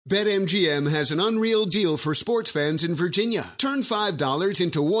BetMGM has an unreal deal for sports fans in Virginia. Turn $5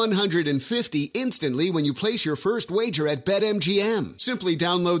 into $150 instantly when you place your first wager at BetMGM. Simply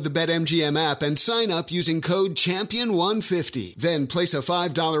download the BetMGM app and sign up using code Champion150. Then place a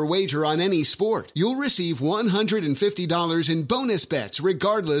 $5 wager on any sport. You'll receive $150 in bonus bets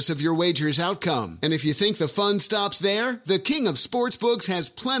regardless of your wager's outcome. And if you think the fun stops there, the King of Sportsbooks has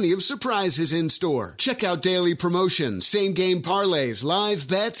plenty of surprises in store. Check out daily promotions, same-game parlays, live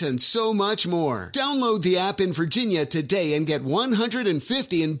bets, and so much more. Download the app in Virginia today and get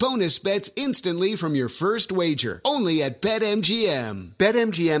 $150 in bonus bets instantly from your first wager. Only at BetMGM.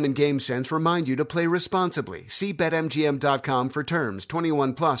 BetMGM and GameSense remind you to play responsibly. See BetMGM.com for terms.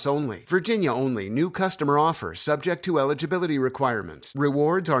 21 plus only. Virginia only. New customer offer. Subject to eligibility requirements.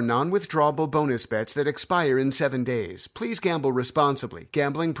 Rewards are non-withdrawable bonus bets that expire in 7 days. Please gamble responsibly.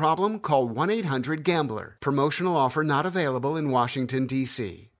 Gambling problem? Call 1-800-GAMBLER. Promotional offer not available in Washington,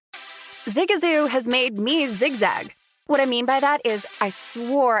 D.C. Zigazoo has made me zigzag. What I mean by that is I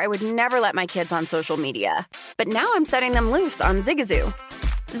swore I would never let my kids on social media. But now I'm setting them loose on Zigazoo.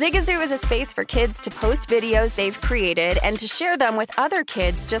 Zigazoo is a space for kids to post videos they've created and to share them with other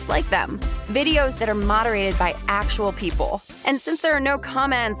kids just like them. Videos that are moderated by actual people. And since there are no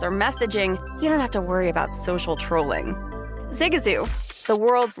comments or messaging, you don't have to worry about social trolling. Zigazoo, the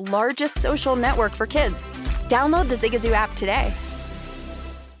world's largest social network for kids. Download the Zigazoo app today.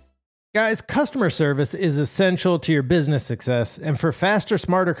 Guys, customer service is essential to your business success, and for faster,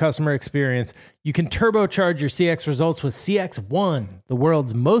 smarter customer experience, you can turbocharge your CX results with CX1, the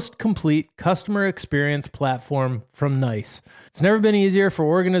world's most complete customer experience platform from NICE. It's never been easier for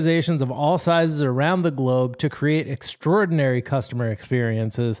organizations of all sizes around the globe to create extraordinary customer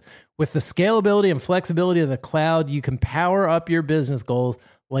experiences. With the scalability and flexibility of the cloud, you can power up your business goals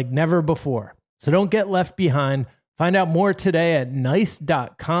like never before. So don't get left behind. Find out more today at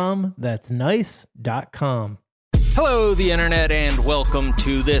nice.com. That's nice.com. Hello, the internet, and welcome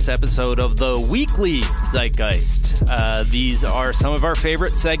to this episode of the Weekly Zeitgeist. These are some of our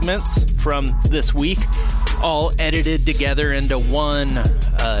favorite segments from this week, all edited together into one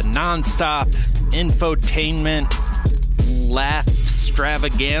nonstop infotainment laugh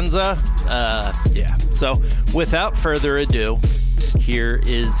extravaganza. So without further ado, here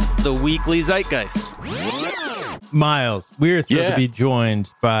is the Weekly Zeitgeist. Miles, we're thrilled to be joined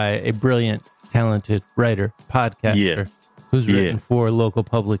by a brilliant, talented writer, podcaster, who's written for local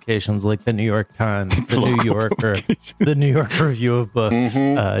publications like the New York Times, the New Yorker, the New York Review of Books,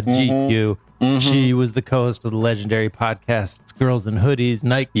 GQ. She was the co-host of the legendary podcasts Girls in Hoodies,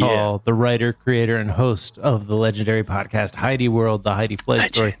 Night Call, the writer, creator, and host of the legendary podcast Heidi World, the Heidi Flay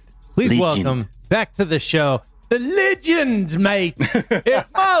Story. Please welcome back to the show, the legend, mate.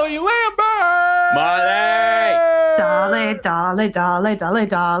 It's Molly Lambert. Molly. Dolly, dolly, dolly, dolly,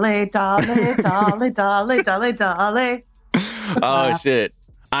 dolly, dolly, dolly, dolly, dolly, dolly. Oh, shit.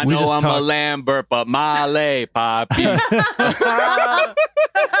 I know I'm a Lambert, but Molly, Poppy.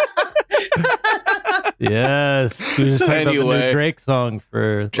 Yes. We just talked about the new Drake song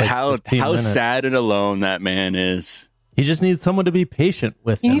for like how 15 minutes. sad and alone that man is. He just needs someone to be patient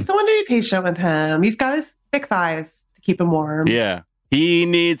with him. He needs someone to be patient with him. He's got his thick thighs to keep him warm. Yeah. He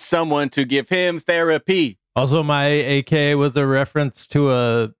needs someone to give him therapy. Also, my AK was a reference to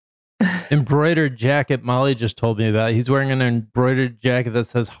a embroidered jacket Molly just told me about. He's wearing an embroidered jacket that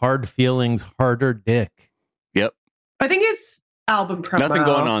says "Hard Feelings, Harder Dick." Yep. I think it's album promo. Nothing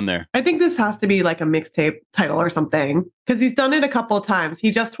going on there. I think this has to be like a mixtape title or something, because he's done it a couple of times.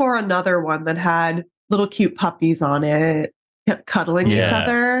 He just wore another one that had little cute puppies on it, kept cuddling each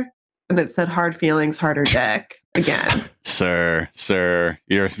other, and it said "Hard Feelings, Harder Dick" again. Sir,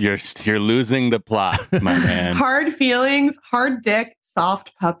 you're losing the plot, my man. Hard feelings, hard dick,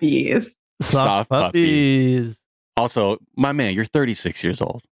 soft puppies. Soft puppies. Also, my man, you're 36 years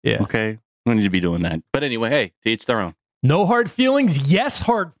old. Yeah. Okay. We need to be doing that. But anyway, hey, to each their own. No hard feelings. Yes,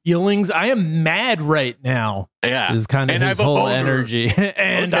 hard feelings. I am mad right now. Yeah. Is kind of his whole energy.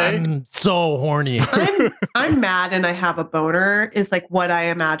 And I'm so horny. I'm mad and I have a boner is like what I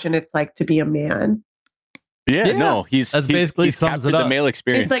imagine it's like to be a man. Yeah, no, he's basically sums it up. The male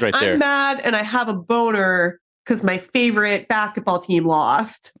experience it's like, right there. I'm mad and I have a boner because my favorite basketball team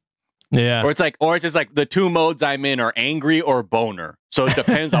lost. Yeah. Or it's just like the two modes I'm in are angry or boner. So it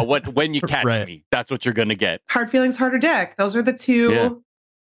depends on when you catch me. That's what you're gonna get. Hard feelings, harder dick. Those are the two.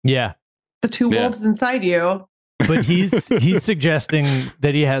 Yeah. The two wolves inside you. But he's suggesting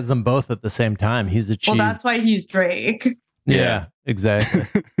that he has them both at the same time. He's achieved. Well, that's why he's Drake. Yeah, exactly.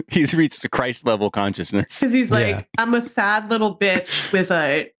 He's reached a Christ level consciousness. Because he's like, I'm a sad little bitch with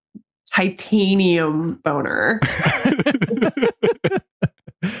a titanium boner.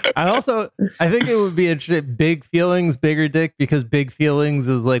 I think it would be interesting. Big feelings, bigger dick, because big feelings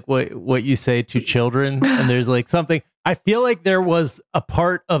is like what you say to children. And there's like something, I feel like there was a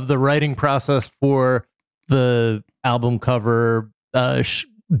part of the writing process for the album cover,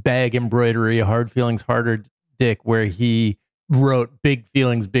 bag embroidery, hard feelings, harder dick, where he wrote big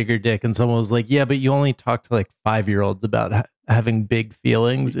feelings, bigger dick. And someone was like, yeah, but you only talk to like 5-year-olds about having big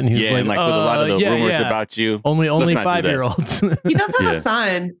feelings. And he was and like with a lot of the rumors about you. Only 5-year-olds. He does have a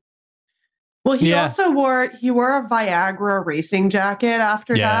son. Well, he also wore a Viagra racing jacket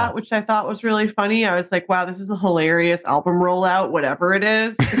after that, which I thought was really funny. I was like, wow, this is a hilarious album rollout, whatever it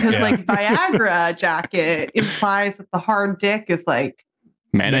is. Because like Viagra jacket implies that the hard dick is like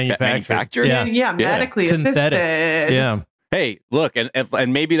manufactured. Medically synthetic. assisted. Yeah. Hey, look,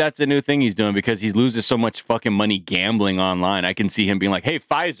 and maybe that's a new thing he's doing because he loses so much fucking money gambling online. I can see him being like, hey,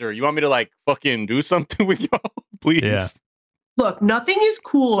 Pfizer, you want me to like fucking do something with y'all? Please. Yeah. Look, nothing is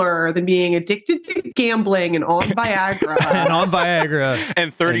cooler than being addicted to gambling and on Viagra.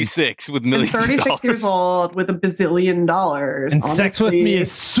 And 36 with millions of dollars. 36 years old with $1 bazillion. And honestly. sex with me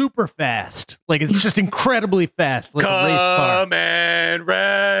is super fast. Like, it's just incredibly fast. Like a race car. Come and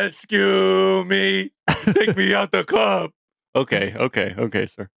rescue me. Take me out the club. Okay,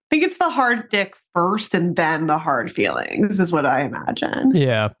 sir. I think it's the hard dick first and then the hard feelings is what I imagine.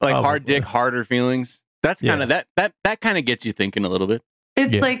 Yeah. Like hard dick, harder feelings. That's kind of that kind of gets you thinking a little bit.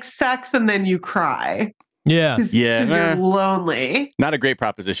 It's like sex and then you cry. Yeah. Because you're lonely. Not a great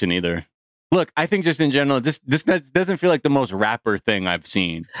proposition either. Look, I think just in general, this doesn't feel like the most rapper thing I've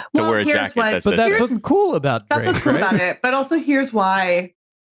seen to wear a jacket that says that's what's cool about Drake. That's what's cool about it. But also here's why.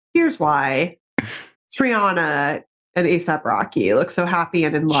 Rihanna and A$AP Rocky look so happy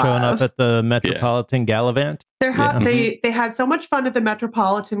and in love. Showing up at the Metropolitan Gallivant. They had so much fun at the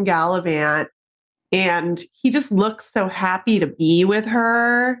Metropolitan Gallivant, and he just looks so happy to be with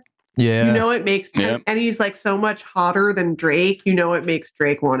her. Yeah. You know, it makes and he's like so much hotter than Drake. You know, it makes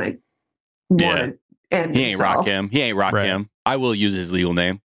Drake want to end He ain't rock him. He ain't rock him. I will use his legal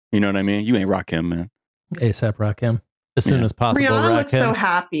name. You know what I mean? You ain't rock him, man. A$AP rock him. As soon as possible. Rihanna looks so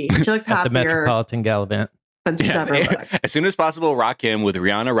happy. She looks happier. At the Metropolitan Gallivant. As soon as possible, rock him with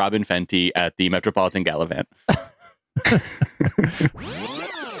Rihanna, Robin Fenty at the Metropolitan Gallivant.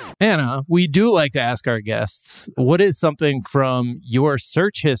 Anna, we do like to ask our guests, what is something from your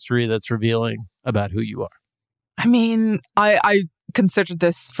search history that's revealing about who you are? I mean, I considered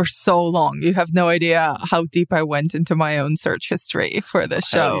this for so long. You have no idea how deep I went into my own search history for this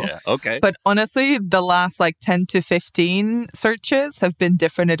show. Yeah. Okay. But honestly, the last like 10 to 15 searches have been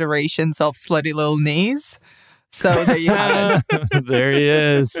different iterations of Slutty Little Knees. So there you have it. There he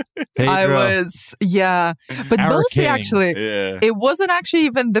is. Pedro. I was, but Our mostly king. Actually, it wasn't actually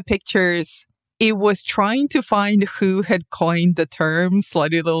even the pictures. It was trying to find who had coined the term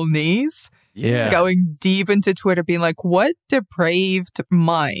Slutty Little Knees. Yeah. Going deep into Twitter, being like, what depraved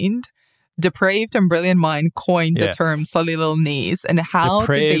and brilliant mind coined the term Slutty Little Knees, and how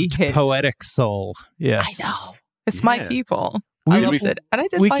depraved did they hit? Poetic soul. Yeah. I know. It's my people. I loved it. And I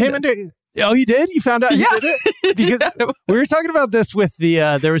did find it. Oh, you did? You found out you did it? Because we were talking about this with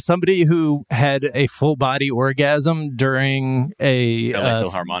there was somebody who had a full body orgasm during a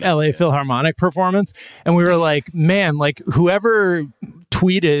LA Philharmonic performance. And we were like, man, like whoever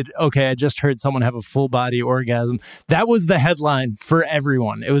tweeted, okay, I just heard someone have a full body orgasm. That was the headline for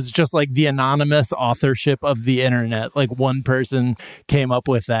everyone. It was just like the anonymous authorship of the internet. Like one person came up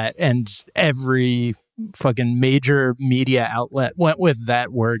with that, and every fucking major media outlet went with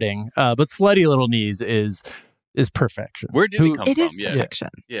that wording. But Slutty Little Knees is perfection. Where did it come from? It is perfection.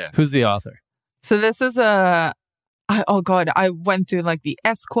 Yeah. Who's the author? So this is I went through like the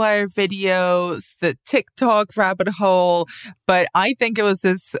Esquire videos, the TikTok rabbit hole, but I think it was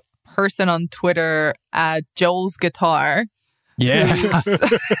this person on Twitter at Joel's Guitar. Yeah. That's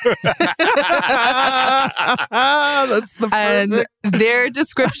the and their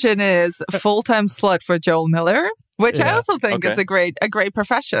description is full-time slut for Joel Miller, which I also think is a great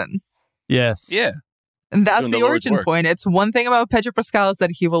profession. Yes. Yeah. And that's the origin point. It's one thing about Pedro Pascal is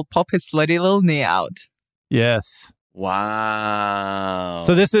that he will pop his slutty little knee out. Yes. Wow.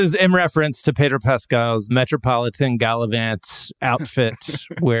 So this is in reference to Pedro Pascal's Metropolitan Gallivant outfit,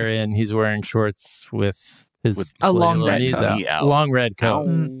 wherein he's wearing shorts with his a long red coat. Long red coat.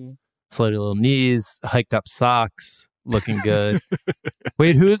 Slutty little knees, hiked up socks, looking good.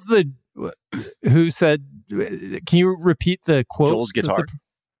 Wait, who said, can you repeat the quote? Joel's guitar.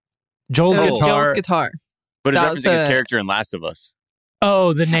 Joel's guitar. But it's referencing his character in Last of Us.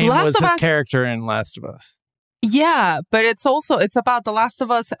 Oh, the name was his character in Last of Us. Yeah, but it's about The Last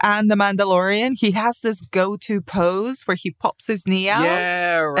of Us and The Mandalorian. He has this go-to pose where he pops his knee out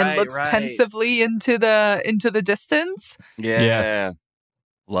and looks pensively into the distance. Yeah. Yes.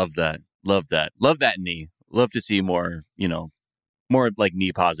 Love that. Love that knee. Love to see more, more like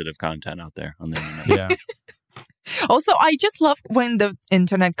knee positive content out there on the internet. Yeah. Also, I just love when the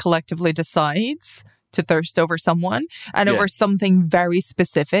internet collectively decides to thirst over someone and over something very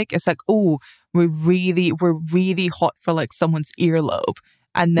specific. It's like, oh, we're really hot for like someone's earlobe.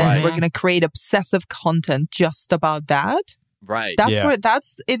 And then we're going to create obsessive content just about that. Right.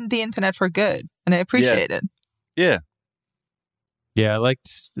 That's in the internet for good. And I appreciate it. Yeah. Yeah. I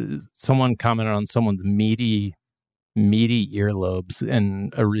liked someone commented on someone's meaty earlobes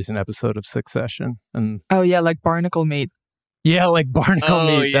in a recent episode of Succession. And oh yeah, like barnacle meat. Yeah, like barnacle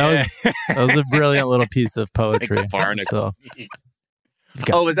meat. Yeah. That was a brilliant little piece of poetry. Like barnacle meat.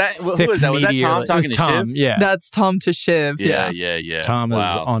 Oh, was that who was that? Was that Tom talking to Tom, Shiv? Yeah, that's Tom to Shiv. Yeah. Tom is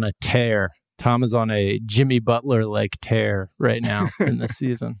on a tear. Tom is on a Jimmy Butler like tear right now in this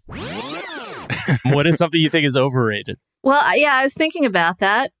season. What is something you think is overrated? Well, yeah, I was thinking about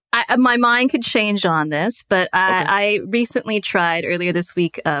that. My mind could change on this, but I recently tried earlier this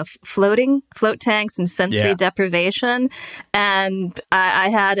week float tanks and sensory deprivation, and I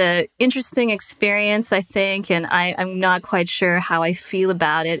had an interesting experience, I think, and I'm not quite sure how I feel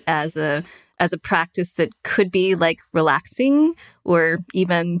about it as a practice that could be like relaxing or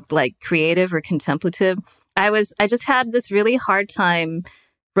even like creative or contemplative. I just had this really hard time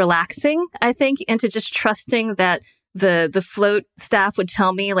relaxing, I think, into just trusting that the float staff would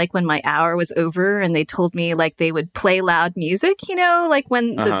tell me like when my hour was over, and they told me like they would play loud music, like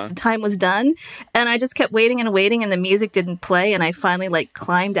when the time was done. And I just kept waiting and the music didn't play. And I finally like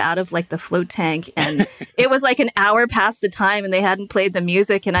climbed out of like the float tank, and it was like an hour past the time and they hadn't played the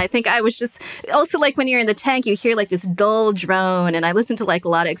music. And I think I was just also like when you're in the tank, you hear like this dull drone, and I listened to like a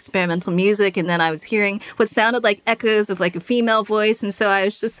lot of experimental music. And then I was hearing what sounded like echoes of like a female voice. And so I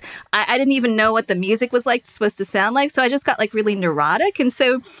was just, I didn't even know what the music was like supposed to sound like. So I just got like really neurotic. And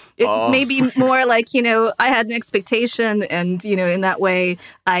so it may be more like, I had an expectation, and, in that way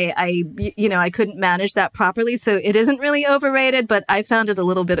I couldn't manage that properly. So it isn't really overrated, but I found it a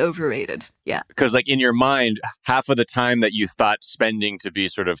little bit overrated. Yeah. Because like in your mind, half of the time that you thought spending to be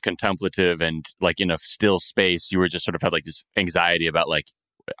sort of contemplative and like in a still space, you were just sort of had like this anxiety about like,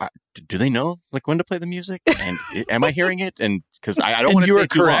 do they know like when to play the music? And am I hearing it? And because I don't want to. You were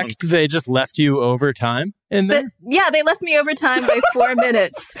correct. They just left you over time in there. They left me over time by 4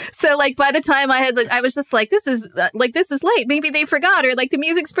 minutes. So like by the time I was just like, this is late. Maybe they forgot, or like the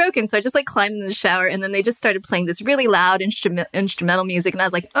music's broken. So I just like climbed in the shower, and then they just started playing this really loud instrumental music, and I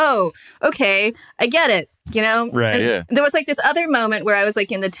was like, oh, okay, I get it. Right. And yeah. There was like this other moment where I was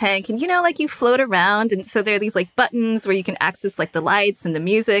like in the tank, and like you float around, and so there are these like buttons where you can access like the lights and the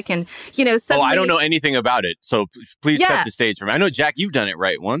music, and suddenly, I don't know anything about it, so please set the stage for me. I know, Jack, you've done it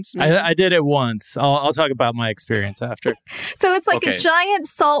right once. I did it once. I'll talk about my experience after. So it's like a giant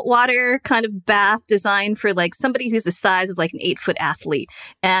saltwater kind of bath designed for like somebody who's the size of like an 8-foot athlete,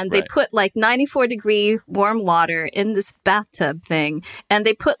 and they put like 94-degree warm water in this bathtub thing, and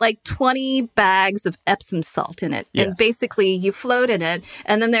they put like 20 bags of Epsom salt in it. Yes. And basically you float in it.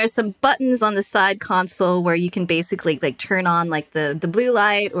 And then there's some buttons on the side console where you can basically like turn on like the blue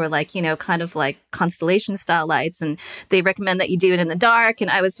light, or like, kind of like constellation style lights. And they recommend that you do it in the dark.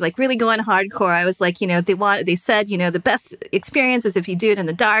 And I was like really going hardcore. I was like, they said, the best experience is if you do it in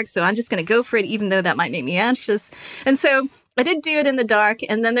the dark. So I'm just going to go for it, even though that might make me anxious. And so I did do it in the dark,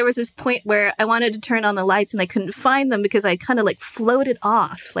 and then there was this point where I wanted to turn on the lights and I couldn't find them because I kind of like floated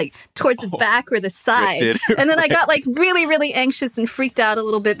off like towards the back or the side. Drifted. And then I got like really, really anxious and freaked out a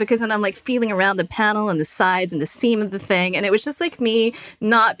little bit, because then I'm like feeling around the panel and the sides and the seam of the thing. And it was just like me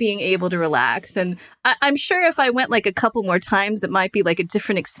not being able to relax. And I'm sure if I went like a couple more times, it might be like a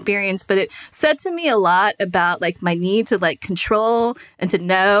different experience, but it said to me a lot about like my need to like control and to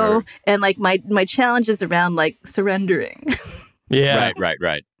know, and like my challenges around like surrendering. Yeah.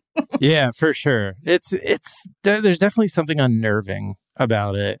 Right. Yeah, for sure. It's there's definitely something unnerving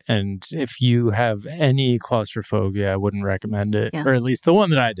about it. And if you have any claustrophobia, I wouldn't recommend it. Yeah. Or at least the one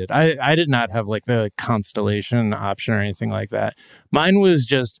that I did. I did not have like the constellation option or anything like that. Mine was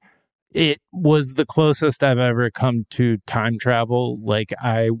just, it was the closest I've ever come to time travel. Like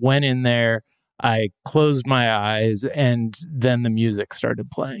I went in there, I closed my eyes, and then the music started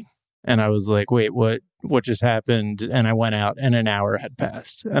playing. And I was like, wait, what just happened? And I went out, and an hour had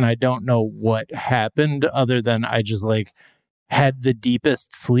passed. And I don't know what happened, other than I just like had the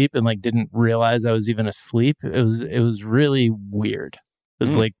deepest sleep and like didn't realize I was even asleep. It was really weird. It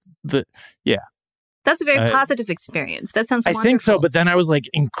was like That's a very positive experience. That sounds wonderful. I think so, but then I was like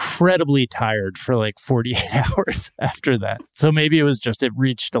incredibly tired for like 48 hours after that. So maybe it was just, it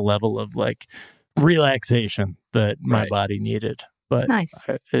reached a level of like relaxation that my body needed. But nice.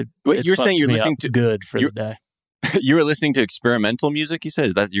 You're saying you're listening to good for the day. You were listening to experimental music, you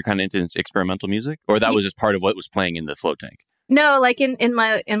said? That you're kind of into experimental music? Or that was just part of what was playing in the float tank? No, like in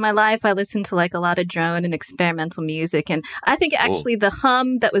my life, I listened to like a lot of drone and experimental music. And I think actually the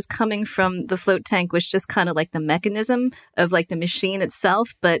hum that was coming from the float tank was just kind of like the mechanism of like the machine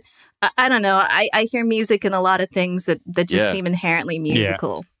itself. But I don't know. I hear music in a lot of things that just seem inherently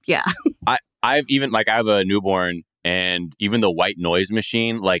musical. Yeah. I have a newborn, and even the white noise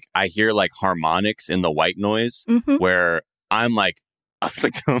machine, like I hear like harmonics in the white noise where I was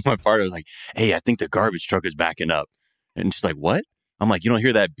like telling my partner, I was like, hey, I think the garbage truck is backing up. And she's like, what? I'm like, you don't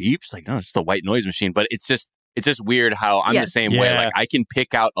hear that beep? She's like, no, it's the white noise machine. But it's just weird how I'm the same way. Like I can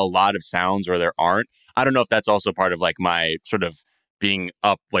pick out a lot of sounds where there aren't. I don't know if that's also part of like my sort of being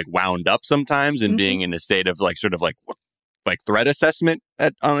up, like wound up sometimes and being in a state of like sort of like threat assessment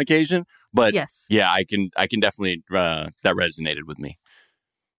on occasion. But yeah, I can definitely, that resonated with me.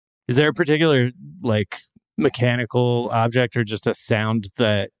 Is there a particular like mechanical object or just a sound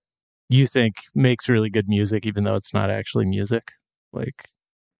that you think makes really good music, even though it's not actually music? Like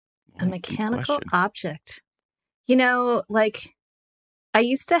a mechanical object. You know, like I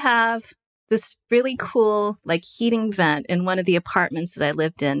used to have this really cool like heating vent in one of the apartments that I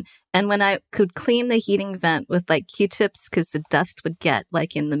lived in. And when I could clean the heating vent with like Q-tips, because the dust would get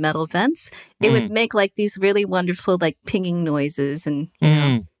like in the metal vents, it would make like these really wonderful like pinging noises. And you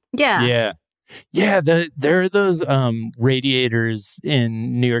know, Yeah, there are those radiators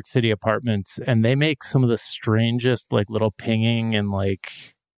in New York City apartments, and they make some of the strangest like little pinging and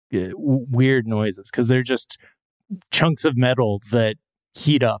like weird noises because they're just chunks of metal that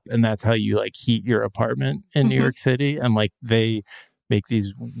heat up, and that's how you like heat your apartment in New York City. And like they make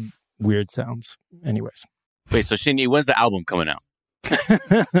these weird sounds. Anyways, wait, so Shinny, when's the album coming out?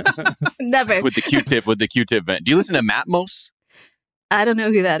 Never. With the Q-tip vent. Do you listen to Matmos? I don't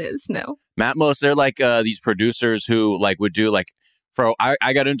know who that is. No. Matmos, they're like these producers who like would do like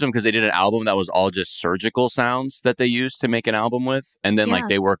I got into them because they did an album that was all just surgical sounds that they used to make an album with, and then like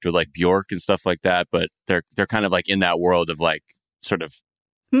they worked with like Bjork and stuff like that. But they're kind of like in that world of like sort of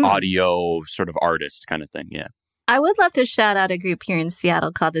audio sort of artist kind of thing. Yeah, I would love to shout out a group here in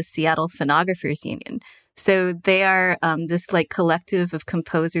Seattle called the Seattle Phonographers Union. So they are this like collective of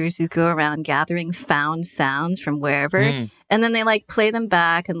composers who go around gathering found sounds from wherever. And then they like play them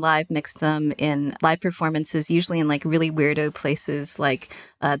back and live mix them in live performances, usually in like really weirdo places. Like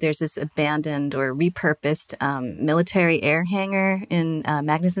there's this abandoned or repurposed military air hangar in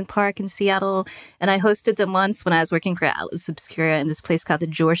Magnuson Park in Seattle. And I hosted them once when I was working for Atlas Obscura in this place called the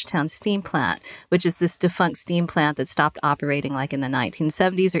Georgetown Steam Plant, which is this defunct steam plant that stopped operating like in the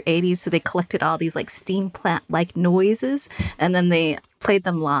 1970s or 80s. So they collected all these like steam plant-like noises, and then they played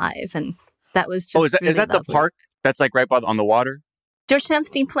them live, and that was just is that lovely. The park that's like right on the water? Georgetown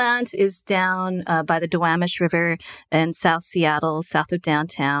Steam Plant is down by the Duwamish River in South Seattle, south of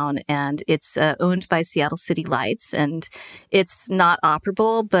downtown, and it's owned by Seattle City Lights, and it's not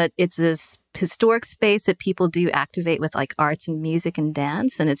operable, but it's this historic space that people do activate with like arts and music and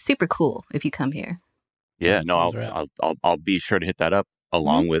dance, and it's super cool if you come here. Yeah, no, I'll be sure to hit that up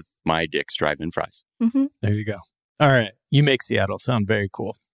along with my Dick's Drive-In Fries. There you go. All right, you make Seattle sound very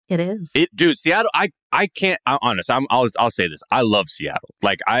cool. It is. Dude, Seattle, I can't, I'm honest, I'll say this. I love Seattle.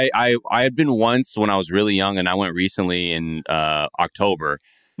 Like, I had been once when I was really young, and I went recently in October.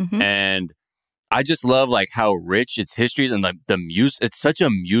 And I just love, like, how rich its history is, and the music. It's such a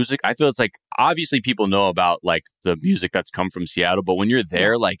music. I feel it's like, obviously people know about, like, the music that's come from Seattle, but when you're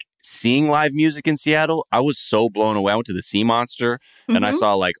there, like, seeing live music in Seattle, I was so blown away. I went to the Sea Monster, and I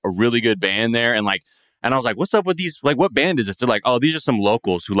saw, like, a really good band there, and, like, and I was like, what's up with these? Like, what band is this? They're like, oh, these are some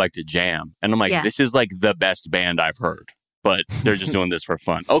locals who like to jam. And I'm like, this is like the best band I've heard, but they're just doing this for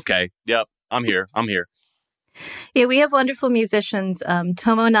fun. Okay. Yep. I'm here. Yeah, we have wonderful musicians.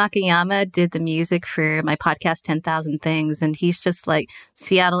 Tomo Nakayama did the music for my podcast, 10,000 Things. And he's just like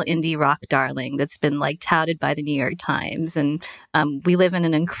Seattle indie rock darling that's been like touted by the New York Times. And we live in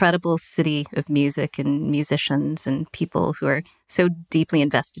an incredible city of music and musicians and people who are so deeply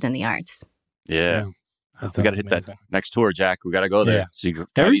invested in the arts. Yeah. We got to hit that next tour, Jack. We got to go there. Yeah. So you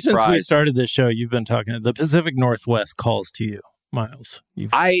ever since we started this show, you've been talking. The Pacific Northwest calls to you, Miles.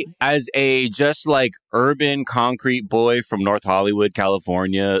 As a just like urban concrete boy from North Hollywood,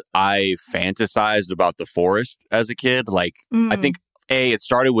 California, I fantasized about the forest as a kid. Like, I think it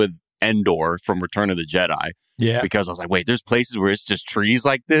started with Endor from Return of the Jedi. Yeah. Because I was like, wait, there's places where it's just trees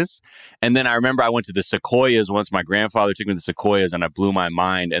like this. And then I remember I went to the Sequoias once. My grandfather took me to the Sequoias and I blew my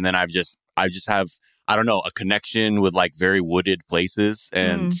mind. And then I just have, I don't know, a connection with like very wooded places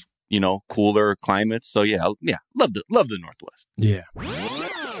and, cooler climates. So yeah, love the Northwest. Yeah.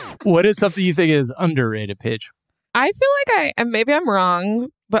 What is something you think is underrated, Paige? I feel like and maybe I'm wrong,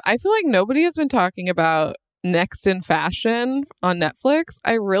 but I feel like nobody has been talking about Next in Fashion on Netflix.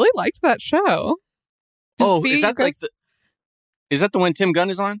 I really liked that show. Is that the one Tim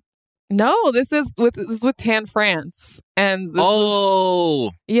Gunn is on? No, this is with Tan France, and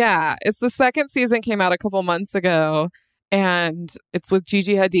yeah, it's the second season, came out a couple months ago, and it's with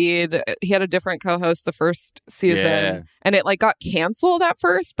Gigi Hadid. He had a different co-host the first season, and it like got canceled at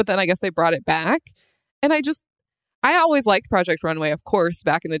first, but then I guess they brought it back, and I always liked Project Runway, of course,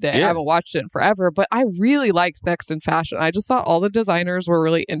 back in the day. I haven't watched it in forever, but I really liked Next in Fashion. I just thought all the designers were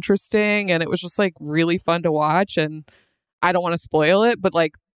really interesting, and it was just like really fun to watch. And I don't want to spoil it, but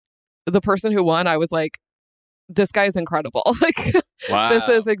like the person who won, I was like, this guy's incredible. Like, wow. This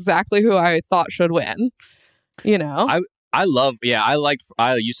is exactly who I thought should win. I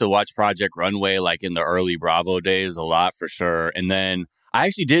used to watch Project Runway like in the early Bravo days a lot for sure. And then I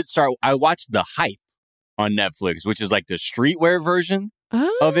actually I watched The Hype on Netflix, which is like the streetwear version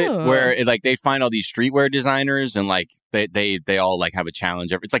of it, where it, like they find all these streetwear designers and like they all like have a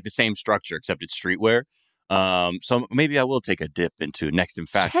challenge. It's like the same structure except it's streetwear. So maybe I will take a dip into Next in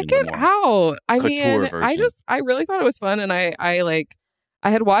Fashion. Check it out. I mean, version. I really thought it was fun, and I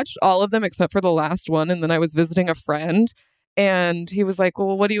had watched all of them except for the last one, and then I was visiting a friend. And he was like,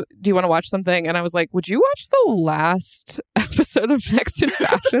 well, do you want to watch something? And I was like, would you watch the last episode of Next in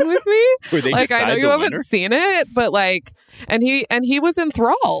Fashion with me? Where they like, I know you haven't seen it, but like, and he was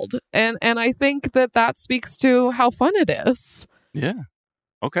enthralled. And I think that speaks to how fun it is. Yeah.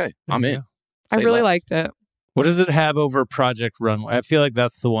 Okay. I'm in. I really liked it. What does it have over Project Runway? I feel like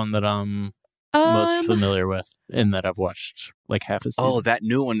that's the one that I'm most familiar with, in that I've watched like half a season. Oh, that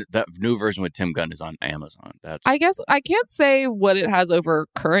new version with Tim Gunn is on Amazon. I guess I can't say what it has over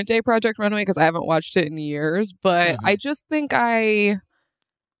current day Project Runway because I haven't watched it in years, but I just think I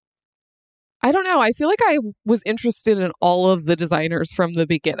don't know. I feel like I was interested in all of the designers from the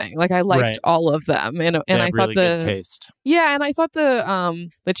beginning. Like I liked all of them, and I thought really good taste. Yeah, and I thought the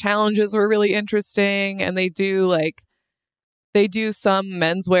challenges were really interesting, and they do some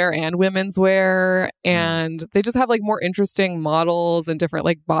menswear and women's wear, and they just have like more interesting models and different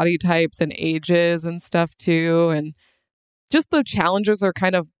like body types and ages and stuff too, and just the challenges are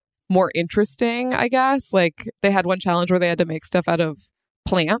kind of more interesting, I guess. Like they had one challenge where they had to make stuff out of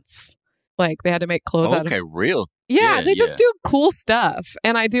plants. Like they had to make clothes out of... Okay, real. Yeah, they just do cool stuff.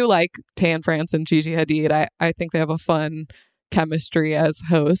 And I do like Tan France and Gigi Hadid. I think they have a fun chemistry as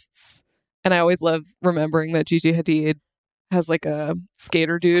hosts. And I always love remembering that Gigi Hadid has like a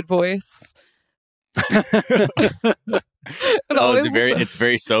skater dude voice. It's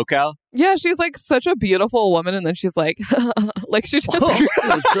very SoCal? Yeah, she's like such a beautiful woman. And then she's like, like she just...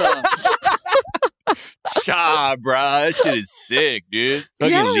 Cha, bro. That shit is sick, dude.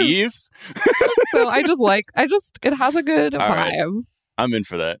 Fucking leaves. So it has a good vibe. Right. I'm in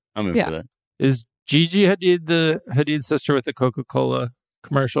for that. For that. Is Gigi Hadid the Hadid sister with the Coca-Cola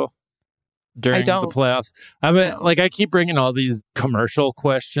commercial during the playoffs? I mean, like I keep bringing all these commercial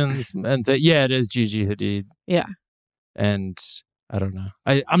questions, and it is Gigi Hadid. Yeah. And I don't know.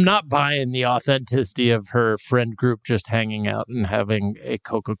 I'm not buying the authenticity of her friend group just hanging out and having a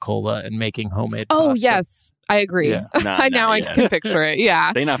Coca-Cola and making homemade pasta. Oh, yes. I agree. Yeah. I can picture it.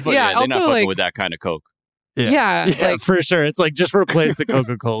 Yeah. They're not fucking with that kind of Coke. Yeah. Like, for sure. It's like just replace the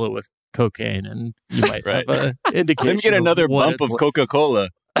Coca-Cola with cocaine and you might have an indication. Let me get another bump of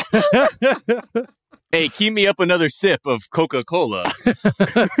Coca-Cola. Hey, keep me up another sip of Coca-Cola.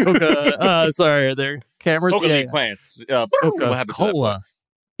 Sorry, are there cameras? Coca plants. Coca-Cola.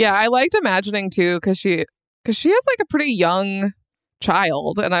 Yeah, I liked imagining too because she has like a pretty young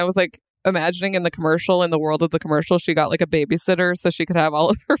child, and I was like imagining in the world of the commercial, she got like a babysitter so she could have all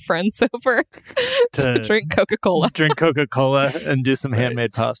of her friends over to drink Coca-Cola. Drink Coca-Cola and do some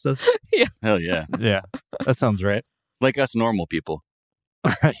handmade pastas. Yeah. Hell yeah. Yeah, that sounds right. Like us normal people.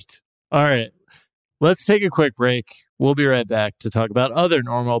 All right. Let's take a quick break. We'll be right back to talk about other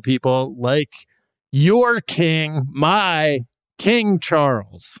normal people like your king, my King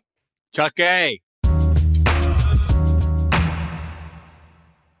Charles. Chuck A.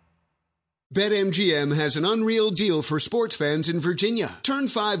 BetMGM has an unreal deal for sports fans in Virginia. Turn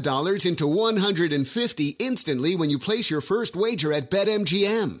 $5 into $150 instantly when you place your first wager at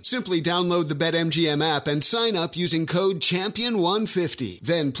BetMGM. Simply download the BetMGM app and sign up using code Champion150.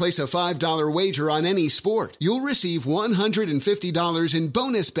 Then place a $5 wager on any sport. You'll receive $150 in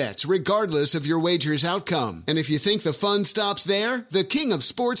bonus bets regardless of your wager's outcome. And if you think the fun stops there, the king of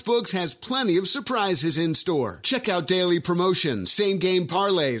sportsbooks has plenty of surprises in store. Check out daily promotions, same-game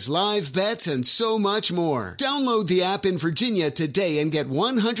parlays, live bets, and so much more. Download the app in Virginia today and get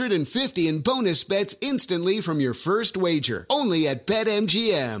 $150 in bonus bets instantly from your first wager. Only at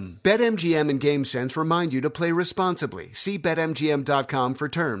BetMGM. BetMGM and GameSense remind you to play responsibly. See BetMGM.com for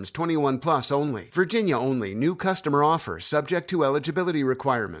terms. 21 plus only. Virginia only. New customer offer. Subject to eligibility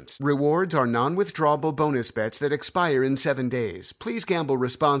requirements. Rewards are non-withdrawable bonus bets that expire in 7 days. Please gamble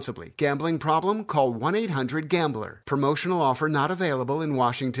responsibly. Gambling problem? Call 1-800-GAMBLER. Promotional offer not available in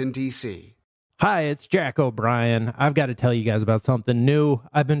Washington, D.C. Hi, it's Jack O'Brien. I've got to tell you guys about something new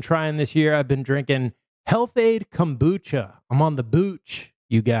I've been trying this year. I've been drinking Health Aid Kombucha. I'm on the booch,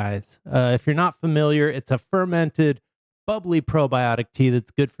 you guys. If you're not familiar, it's a fermented, bubbly probiotic tea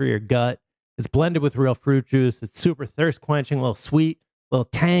that's good for your gut. It's blended with real fruit juice. It's super thirst-quenching, a little sweet, a little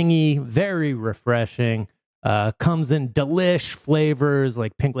tangy, very refreshing. Comes in delish flavors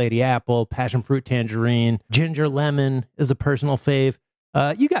like pink lady apple, passion fruit tangerine, ginger lemon is a personal fave.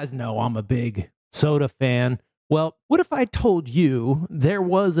 You guys know I'm a big soda fan. Well, what if I told you there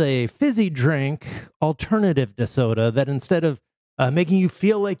was a fizzy drink alternative to soda that instead of making you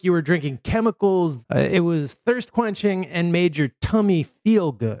feel like you were drinking chemicals, it was thirst quenching and made your tummy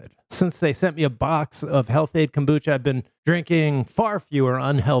feel good? Since they sent me a box of Health Aid Kombucha, I've been drinking far fewer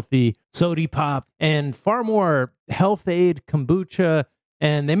unhealthy sody pop and far more Health Aid Kombucha,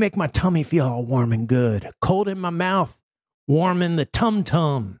 and they make my tummy feel all warm and good. Cold in my mouth, warm in the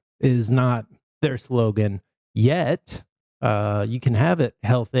tum-tum is not their slogan yet. You can have it,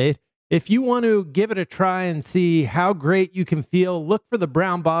 Health Aid. If you want to give it a try and see how great you can feel, look for the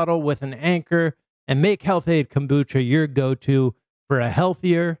brown bottle with an anchor and make Health Aid Kombucha your go-to for a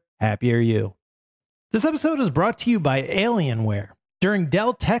healthier, happier you. This episode is brought to you by Alienware. During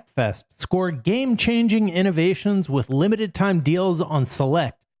Dell Tech Fest, score game-changing innovations with limited-time deals on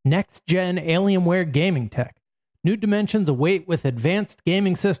select next-gen Alienware gaming tech. New dimensions await with advanced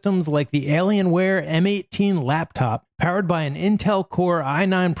gaming systems like the Alienware M18 laptop, powered by an Intel Core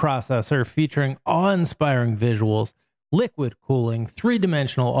i9 processor featuring awe-inspiring visuals, liquid cooling,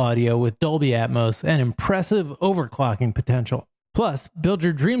 three-dimensional audio with Dolby Atmos, and impressive overclocking potential. Plus, build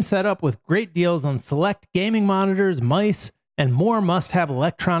your dream setup with great deals on select gaming monitors, mice, and more must-have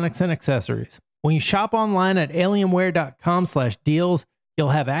electronics and accessories. When you shop online at alienware.com/deals, you'll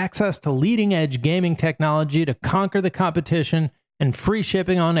have access to leading-edge gaming technology to conquer the competition and free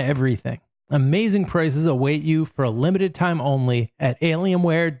shipping on everything. Amazing prices await you for a limited time only at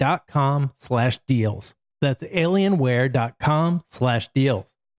alienware.com/deals. That's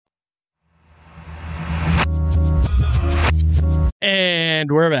alienware.com/deals.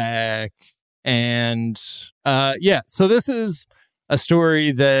 And we're back. And so this is a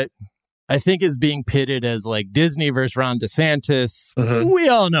story that I think is being pitted as like Disney versus Ron DeSantis. Mm-hmm. We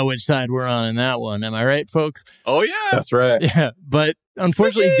all know which side we're on in that one. Am I right, folks? Oh, yeah. That's right. Yeah. But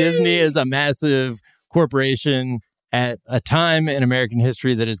unfortunately, Disney is a massive corporation at a time in American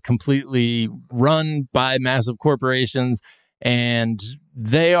history that is completely run by massive corporations. And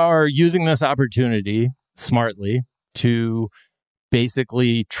they are using this opportunity smartly to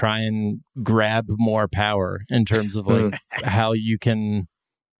basically try and grab more power in terms of like how you can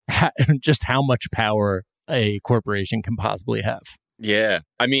just how much power a corporation can possibly have. Yeah.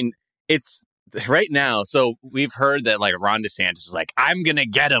 I mean, it's right now. So we've heard that like Ron DeSantis is like, I'm going to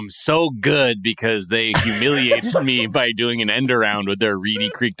get them so good because they humiliated me by doing an end around with their Reedy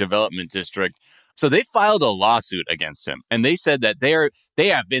Creek Development District. So they filed a lawsuit against him, and they said that they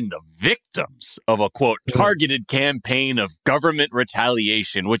have been the victims of a, quote, targeted campaign of government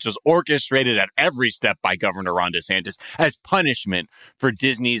retaliation, which was orchestrated at every step by Governor Ron DeSantis as punishment for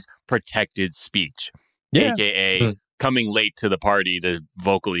Disney's protected speech, a.k.a. coming late to the party to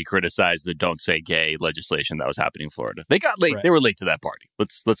vocally criticize the Don't Say Gay legislation that was happening in Florida. They got late. Right. They were late to that party.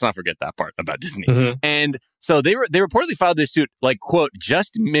 Let's not forget that part about Disney. Mm-hmm. And so they reportedly filed this suit, like, quote,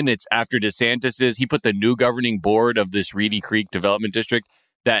 just minutes after he put the new governing board of this Reedy Creek Development District,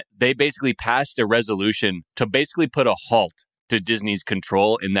 that they basically passed a resolution to basically put a halt to Disney's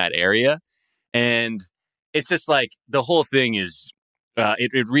control in that area. And it's just like the whole thing is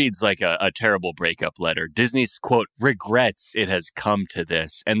it reads like a terrible breakup letter. Disney's, quote, regrets it has come to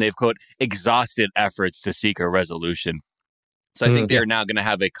this, and they've, quote, exhausted efforts to seek a resolution. So I think they're now going to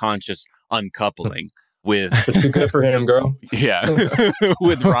have a conscious uncoupling with too good for him, girl. Yeah,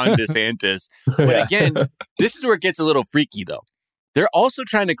 with Ron DeSantis. But again, this is where it gets a little freaky, though. They're also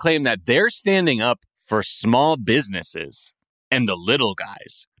trying to claim that they're standing up for small businesses and the little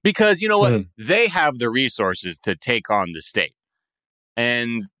guys because, you know what, they have the resources to take on the state.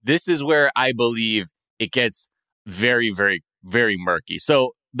 And this is where I believe it gets very, very, very murky.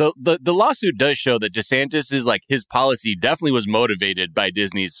 So the lawsuit does show that DeSantis is like, his policy definitely was motivated by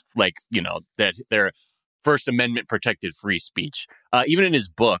Disney's, like, you know, that their First Amendment protected free speech. Even in his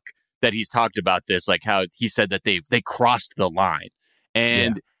book that he's talked about this, like how he said that they crossed the line.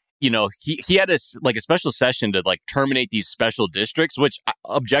 And, you know, he had a special session to like terminate these special districts, which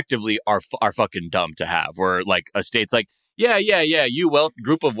objectively are fucking dumb to have, where like a state's like, yeah, you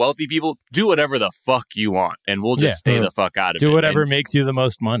group of wealthy people, do whatever the fuck you want, and we'll just stay the fuck out of it. Do whatever makes you the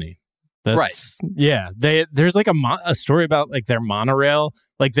most money. That's, right. Yeah. There's like a story about like their monorail,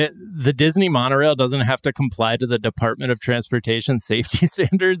 like the Disney monorail doesn't have to comply to the Department of Transportation safety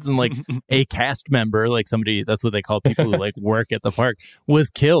standards. And like a cast member, like somebody, that's what they call people who like work at the park, was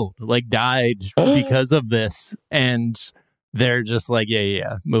killed, like died because of this. And they're just like,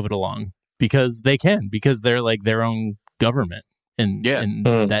 yeah, move it along because they can, because they're like their own government in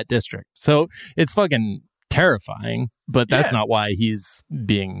that district. So it's fucking terrifying, but that's not why he's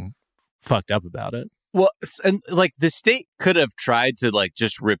being fucked up about it. Well, and like the state could have tried to like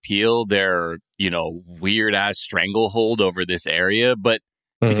just repeal their, you know, weird ass stranglehold over this area, but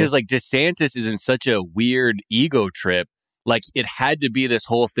because like DeSantis is in such a weird ego trip, like it had to be this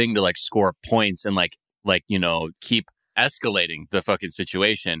whole thing to like score points and like you know, keep escalating the fucking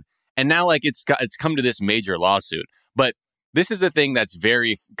situation. And now like it's come to this major lawsuit. But this is the thing that's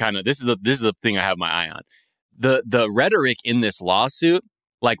very kind of this is the thing I have my eye on. The rhetoric in this lawsuit,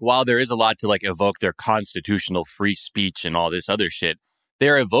 like, while there is a lot to like evoke their constitutional free speech and all this other shit,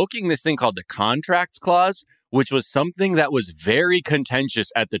 they're evoking this thing called the Contracts Clause, which was something that was very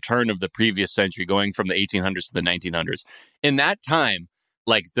contentious at the turn of the previous century, going from the 1800s to the 1900s. In that time,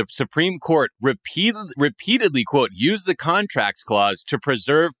 like the Supreme Court repeatedly, quote, used the Contracts Clause to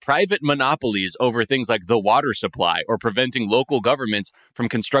preserve private monopolies over things like the water supply or preventing local governments from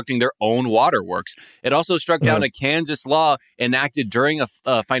constructing their own waterworks. It also struck down a Kansas law enacted during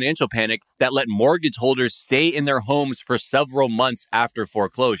a financial panic that let mortgage holders stay in their homes for several months after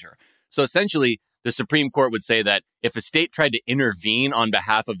foreclosure. So essentially, the Supreme Court would say that if a state tried to intervene on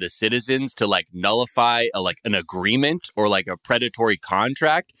behalf of the citizens to like nullify an agreement or like a predatory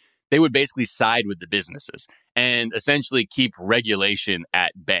contract, they would basically side with the businesses and essentially keep regulation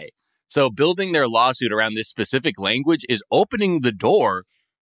at bay. So building their lawsuit around this specific language is opening the door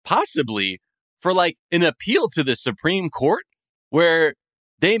possibly for like an appeal to the Supreme Court, where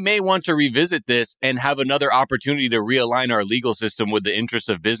they may want to revisit this and have another opportunity to realign our legal system with the interests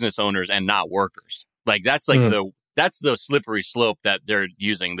of business owners and not workers. Like that's like that's the slippery slope that they're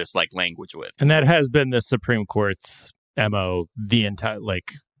using this like language with. And that has been the Supreme Court's MO the entire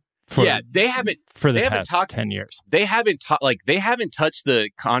they haven't for the past 10 years. They haven't touched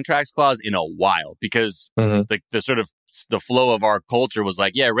the Contracts Clause in a while because the sort of the flow of our culture was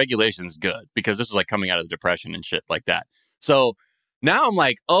like, yeah, regulation's good, because this was like coming out of the Depression and shit like that. So now I'm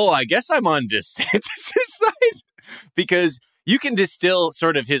like, oh, I guess I'm on DeSantis' side, because you can distill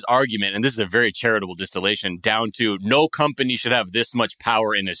sort of his argument, and this is a very charitable distillation, down to no company should have this much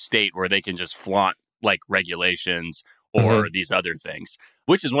power in a state where they can just flaunt like regulations or these other things,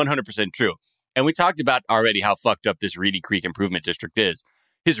 which is 100% true. And we talked about already how fucked up this Reedy Creek Improvement District is.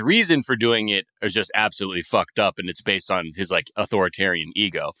 His reason for doing it is just absolutely fucked up, and it's based on his like authoritarian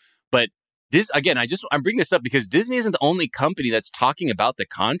ego. But this, again, I'm bringing this up because Disney isn't the only company that's talking about the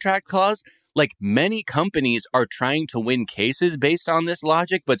Contract Clause. Like, many companies are trying to win cases based on this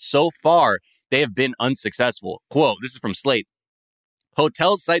logic, but so far they have been unsuccessful. Quote, this is from Slate.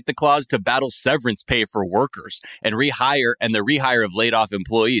 Hotels cite the clause to battle severance pay for workers and the rehire of laid off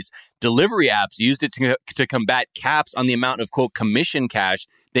employees. Delivery apps used it to combat caps on the amount of, quote, commission cash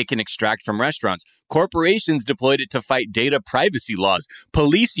they can extract from restaurants. Corporations deployed it to fight data privacy laws.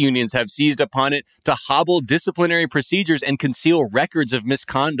 Police unions have seized upon it to hobble disciplinary procedures and conceal records of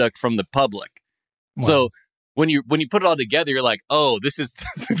misconduct from the public. Wow. So when you put it all together, you're like, oh, this is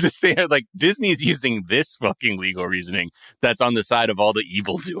just like Disney's using this fucking legal reasoning that's on the side of all the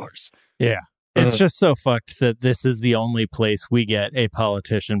evildoers. Yeah. It's just so fucked that this is the only place we get a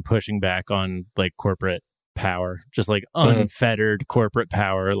politician pushing back on like corporate power, just like unfettered corporate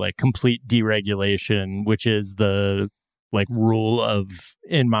power, like complete deregulation, which is the like rule of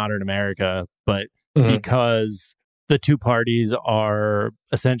in modern America. But because the two parties are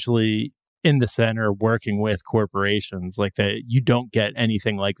essentially in the center working with corporations, like that you don't get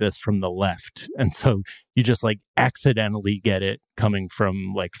anything like this from the left. And so you just like accidentally get it coming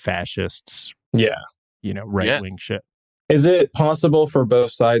from like fascists, right-wing shit. Is it possible for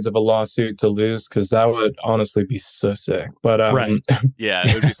both sides of a lawsuit to lose? Because that would honestly be so sick. But right. Yeah,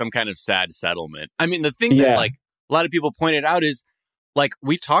 it would be some kind of sad settlement. I mean, the thing that like a lot of people pointed out is like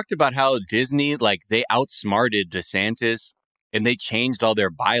we talked about how Disney, like they outsmarted DeSantis and they changed all their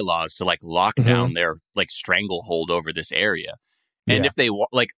bylaws to like lock down their like stranglehold over this area. And if they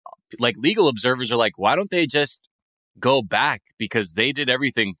like legal observers are like, why don't they just go back, because they did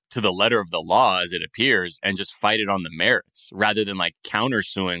everything to the letter of the law as it appears and just fight it on the merits rather than like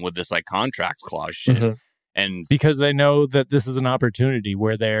countersuing with this like contracts clause shit. And because they know that this is an opportunity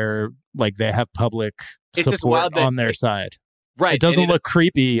where they're like they have public support on their side. Right. It doesn't look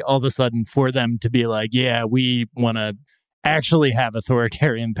creepy all of a sudden for them to be like, yeah, we want to actually have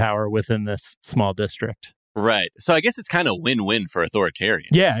authoritarian power within this small district. Right. So I guess it's kind of win-win for authoritarians.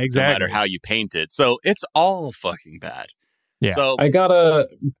 Yeah, exactly. No matter how you paint it. So it's all fucking bad. Yeah. So I gotta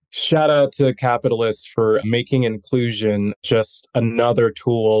shout out to capitalists for making inclusion just another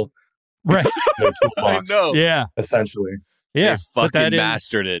tool. Right. I know. Yeah. Essentially. Yeah. They fucking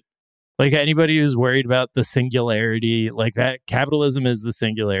mastered it. Like anybody who's worried about the singularity, like that capitalism is the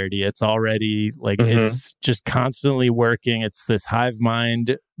singularity. It's already like it's just constantly working. It's this hive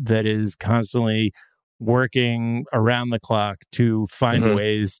mind that is constantly working around the clock to find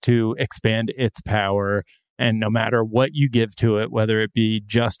ways to expand its power. And no matter what you give to it, whether it be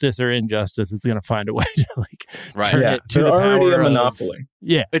justice or injustice, it's going to find a way to like turn it to the already power a monopoly.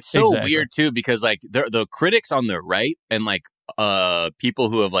 It's so weird too, because like the critics on the right and like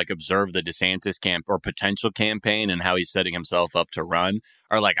people who have like observed the DeSantis camp or potential campaign and how he's setting himself up to run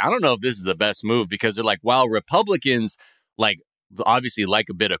are like, I don't know if this is the best move, because they're like, while Republicans like obviously like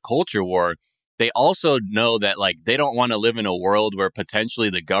a bit of culture war, they also know that like they don't want to live in a world where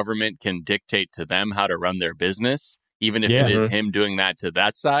potentially the government can dictate to them how to run their business, even if it is him doing that to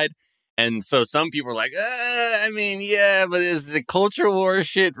that side. And so some people are like, I mean, yeah, but is the culture war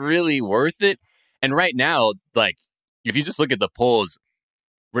shit really worth it? And right now, like, if you just look at the polls,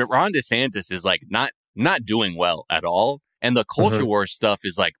 Ron DeSantis is like not doing well at all. And the culture war stuff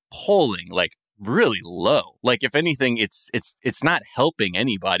is like polling like really low. Like, if anything, it's not helping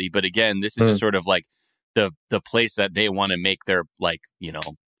anybody. But again, this is just sort of like the place that they want to make their like, you know,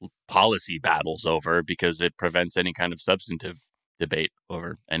 policy battles over, because it prevents any kind of substantive debate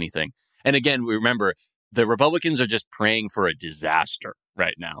over anything. And again, we remember the Republicans are just praying for a disaster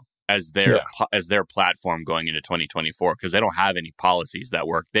right now as their platform going into 2024, because they don't have any policies that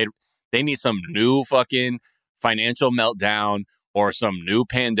work. They need some new fucking financial meltdown or some new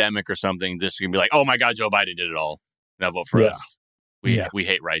pandemic or something. This is gonna be like, oh my God, Joe Biden did it all. Now vote for us. We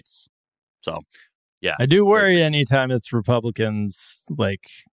hate rights. So yeah, I do worry anytime it's Republicans. Like,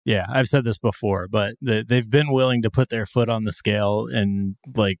 yeah, I've said this before, but they've been willing to put their foot on the scale in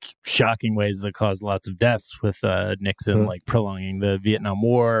like shocking ways that cause lots of deaths with Nixon, like prolonging the Vietnam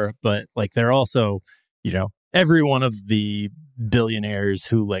War. But like, they're also, you know, every one of the billionaires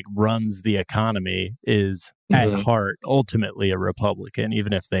who like runs the economy is at heart ultimately a Republican,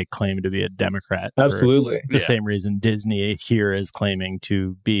 even if they claim to be a Democrat. Absolutely. For the same reason Disney here is claiming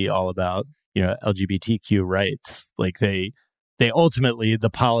to be all about, you know, LGBTQ rights. Like they ultimately, the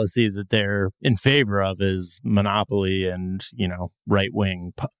policy that they're in favor of is monopoly and, you know, right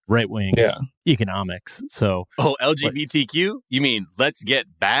wing economics. So, LGBTQ? You mean let's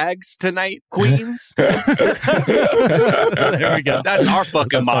get bags tonight, queens? There we go. That's our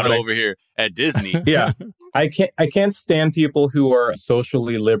fucking motto over here at Disney. Yeah. I can't stand people who are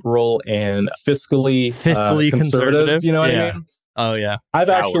socially liberal and fiscally conservative. You know what I mean? Oh yeah. I'm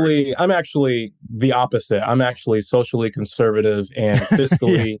actually the opposite. I'm actually socially conservative and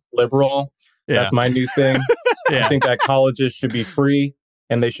fiscally liberal. That's my new thing. I think that colleges should be free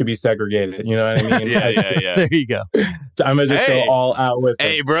and they should be segregated. You know what I mean? Yeah. There you go. I'm gonna just go all out with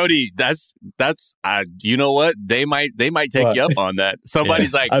it. Brody, that's you know what? They might take you up on that.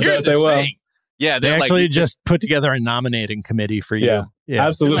 Somebody's like, here's the thing. Yeah, they actually like, just put together a nominating committee for you. Yeah.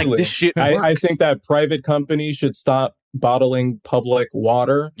 Absolutely. Like, this shit I think that private companies should stop bottling public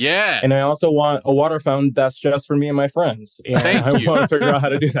water. Yeah. And I also want a water fountain that's just for me and my friends. And I want to figure out how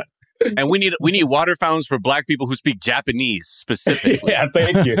to do that. And we need water fountains for Black people who speak Japanese specifically. Yeah,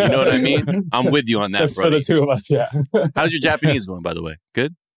 thank you. You know what I mean? I'm with you on that, That's Brody. For the two of us, yeah. How's your Japanese going, by the way?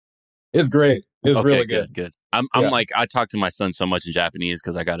 Good? It's great. It's really good. Good. I'm like, I talk to my son so much in Japanese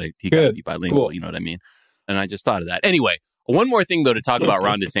because he got to be bilingual. Cool. You know what I mean? And I just thought of that. Anyway, One more thing, though, to talk about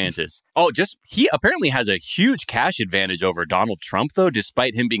Ron DeSantis. He apparently has a huge cash advantage over Donald Trump, though,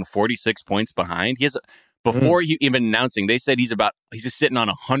 despite him being 46 points behind. He has, before he even announcing, they said he's just sitting on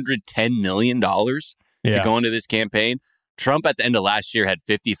 $110 million to go into this campaign. Trump at the end of last year had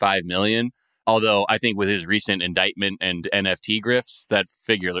 $55 million. Although I think with his recent indictment and NFT grifts, that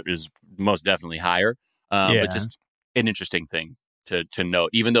figure is most definitely higher. But just an interesting thing to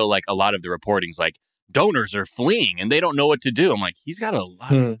note, even though like a lot of the reporting's like donors are fleeing and they don't know what to do. I'm like, he's got a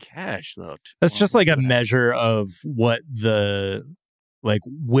lot of cash, though. That's just like a measure of what the like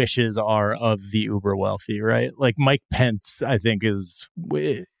wishes are of the uber wealthy, right? Like Mike Pence, I think is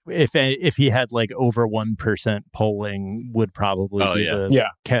if he had like over 1% polling, would probably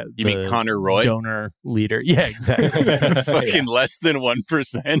you mean Connor Roy, donor leader? Yeah, exactly. Fucking less than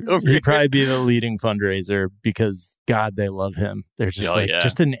 1% over He'd here. probably be the leading fundraiser because God, they love him. They're just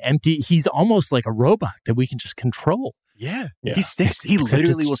just an empty. He's almost like a robot that we can just control. Yeah. He sticks. He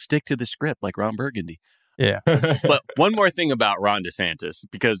literally will stick to the script like Ron Burgundy. Yeah. But one more thing about Ron DeSantis,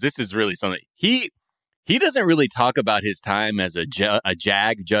 because this is really something he doesn't really talk about his time as a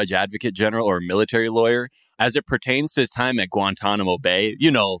JAG, Judge Advocate General, or military lawyer as it pertains to his time at Guantanamo Bay.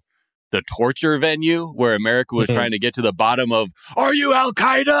 You know, the torture venue where America was trying to get to the bottom of, are you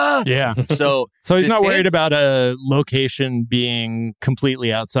Al-Qaeda? Yeah. So he's not worried about a location being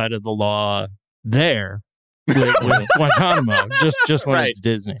completely outside of the law there. With Guantanamo, just when it's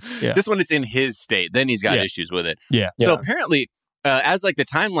Disney. Yeah. Just when it's in his state, then he's got issues with it. Yeah. So apparently, as like the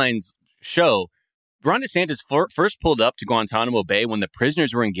timelines show, Ron DeSantis first pulled up to Guantanamo Bay when the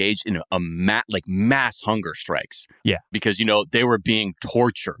prisoners were engaged in mass hunger strikes. Yeah. Because, they were being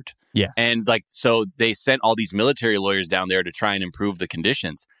tortured. Yeah. And so they sent all these military lawyers down there to try and improve the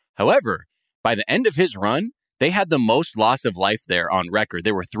conditions. However, by the end of his run, they had the most loss of life there on record.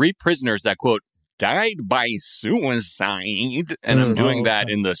 There were 3 prisoners that, quote, died by suicide. And I'm doing that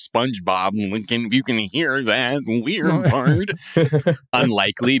in the SpongeBob. You can hear that weird part.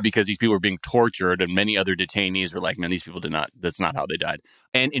 Unlikely, because these people were being tortured and many other detainees were like, man, these people that's not how they died.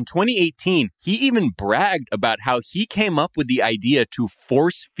 And in 2018, he even bragged about how he came up with the idea to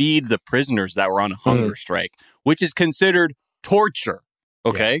force feed the prisoners that were on a hunger strike, which is considered torture.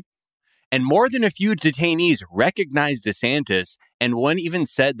 Okay. Yeah. And more than a few detainees recognized DeSantis, and one even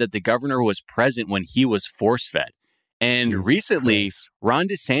said that the governor was present when he was force-fed. And recently, Ron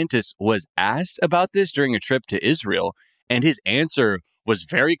DeSantis was asked about this during a trip to Israel, and his answer was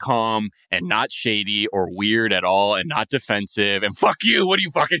very calm and not shady or weird at all and not defensive. And fuck you, what are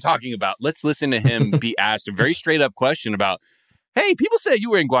you fucking talking about? Let's listen to him be asked a very straight-up question about, hey, people said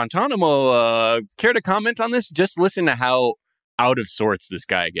you were in Guantanamo. Care to comment on this? Just listen to how out of sorts this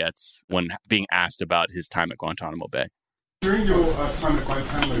guy gets when being asked about his time at Guantanamo Bay. During your time at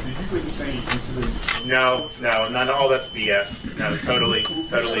Guantanamo, did you witness any incidents? No, none. All that's BS. No, totally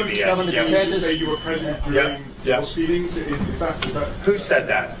BS. Governor, did you say you were present during those feedings? Is that who said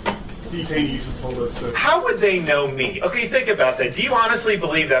that? Detainees have told us that. How would they know me? Okay, think about that. Do you honestly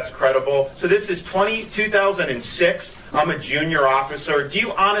believe that's credible? So this is 2006. I'm a junior officer. Do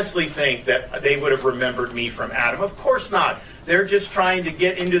you honestly think that they would have remembered me from Adam? Of course not. They're just trying to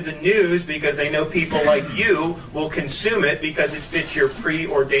get into the news because they know people like you will consume it because it fits your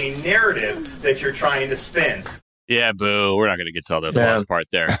preordained narrative that you're trying to spin. Yeah, boo. We're not going to get to all the last part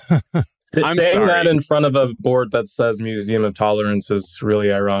there. I'm saying that in front of a board that says Museum of Tolerance is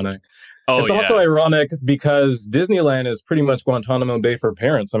really ironic. It's also ironic because Disneyland is pretty much Guantanamo Bay for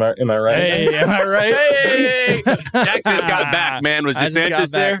parents. Am I right? Hey, am I right? Hey! Jack just got back, man. Was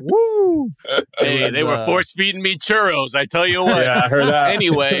DeSantis there? Woo! Hey, they were force feeding me churros. I tell you what. Yeah, I heard that.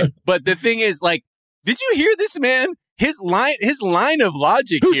 Anyway, but the thing is, like, did you hear this, man? His line of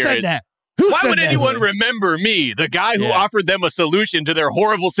logic Who here said is, that? why would anyone remember me, the guy who offered them a solution to their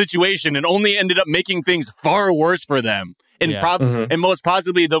horrible situation and only ended up making things far worse for them? And most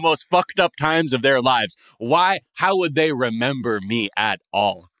possibly the most fucked up times of their lives. Why? How would they remember me at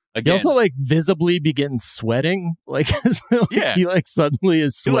all? Again, he also visibly begins sweating. He suddenly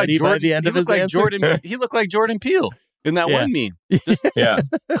is sweaty by the end of his answer. He looked like Jordan Peele in that one meme. Just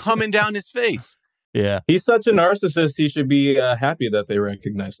coming down his face. Yeah. He's such a narcissist. He should be happy that they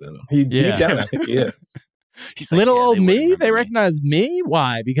recognize him. Deep down, I think he is. He's like, little old me? They recognize me?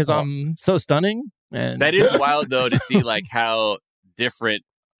 Why? Because I'm so stunning? And that is wild, though, to see how different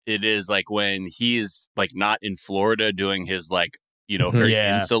it is when he's not in Florida doing his very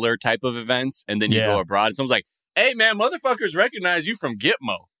insular type of events, and then you go abroad and someone's like, hey man, motherfuckers recognize you from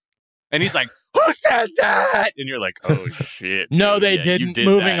Gitmo, and he's like, who said that? And you're like, oh shit. No, they didn't.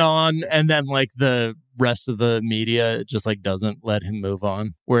 Moving on, and then the rest of the media just like doesn't let him move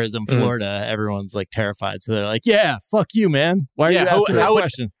on. Whereas in Florida, everyone's like terrified. So they're like, yeah, fuck you, man. Why are you asking that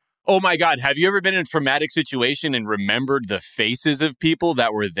question? Oh my God. Have you ever been in a traumatic situation and remembered the faces of people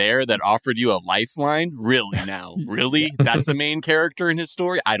that were there that offered you a lifeline? Really now? Really? That's a main character in his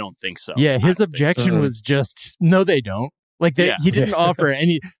story? I don't think so. Yeah, his objection was just, no, they don't. Like he didn't offer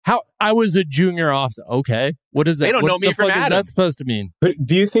any. How I was a junior officer. Okay, what is that? They don't know me from Adam. What is that supposed to mean? But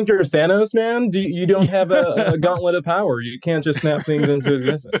do you think you're Thanos, man? You don't have a gauntlet of power? You can't just snap things into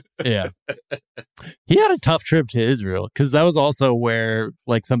existence. Yeah, he had a tough trip to Israel because that was also where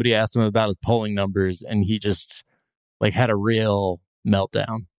like somebody asked him about his polling numbers, and he just like had a real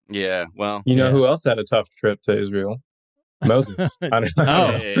meltdown. Yeah, well, you know who else had a tough trip to Israel? Moses. I don't know.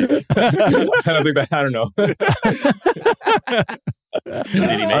 I don't know.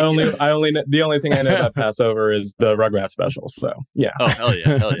 The only thing I know about Passover is the Rugrats specials. So yeah. Oh hell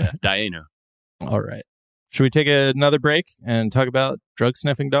yeah, Diana. All right. Should we take another break and talk about drug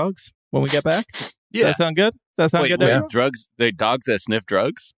sniffing dogs when we get back? Yeah. Does that sound good? Does that sound good? Wait, drugs? They dogs that sniff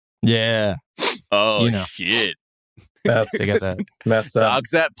drugs? Yeah. Oh shit. They got that messed up. Dogs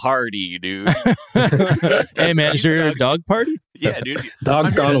that party, dude. Hey man, is your dog party? Yeah, dude.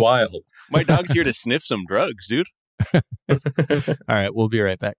 Dogs gone wild. My dog's here to sniff some drugs, dude. All right, we'll be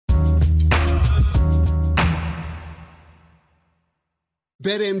right back.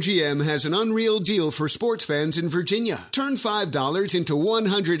 BetMGM has an unreal deal for sports fans in Virginia. Turn $5 into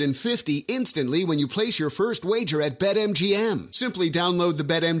 $150 instantly when you place your first wager at BetMGM. Simply download the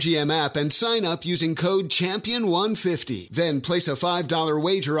BetMGM app and sign up using code CHAMPION150. Then place a $5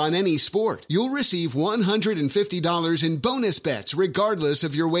 wager on any sport. You'll receive $150 in bonus bets regardless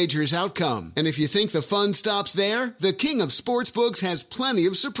of your wager's outcome. And if you think the fun stops there, the king of sportsbooks has plenty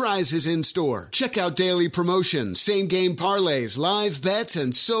of surprises in store. Check out daily promotions, same-game parlays, live bets,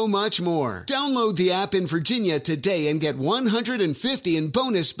 and so much more. Download the app in Virginia today and get $150 in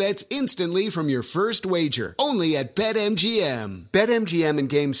bonus bets instantly from your first wager. Only at BetMGM. BetMGM and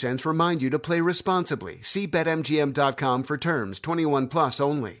GameSense remind you to play responsibly. See BetMGM.com for terms. 21 plus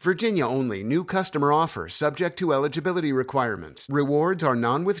only. Virginia only. New customer offer. Subject to eligibility requirements. Rewards are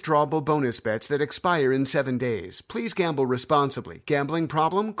non-withdrawable bonus bets that expire in 7 days. Please gamble responsibly. Gambling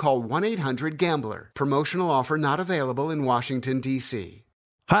problem? Call 1-800-GAMBLER. Promotional offer not available in Washington, D.C.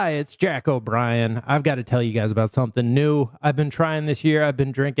 Hi, it's Jack O'Brien. I've got to tell you guys about something new I've been trying this year. I've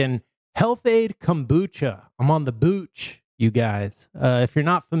been drinking Health Aid Kombucha. I'm on the booch, you guys. If you're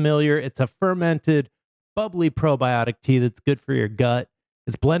not familiar, it's a fermented, bubbly probiotic tea that's good for your gut.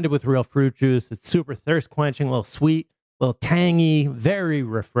 It's blended with real fruit juice. It's super thirst-quenching, a little sweet, a little tangy, very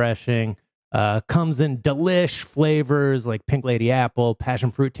refreshing. Comes in delish flavors like pink lady apple,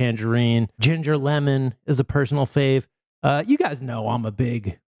 passion fruit tangerine, ginger lemon is a personal fave. You guys know I'm a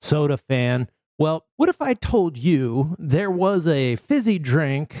big soda fan. Well, what if I told you there was a fizzy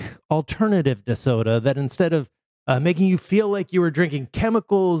drink alternative to soda that instead of making you feel like you were drinking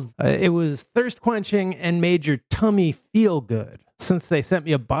chemicals, it was thirst quenching and made your tummy feel good? Since they sent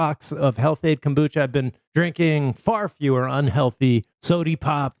me a box of Health Aid Kombucha, I've been drinking far fewer unhealthy sody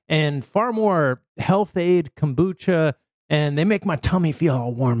pop and far more Health Aid Kombucha, and they make my tummy feel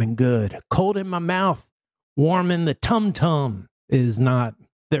all warm and good. Cold in my mouth, warm in the tum-tum is not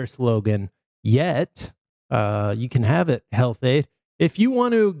their slogan yet. You can have it, Health Aid. If you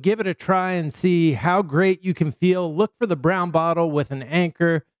want to give it a try and see how great you can feel, look for the brown bottle with an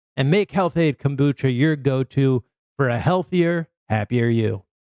anchor and make Health Aid Kombucha your go-to for a healthier, happier you.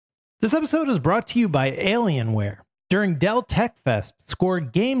 This episode is brought to you by Alienware. During Dell Tech Fest, score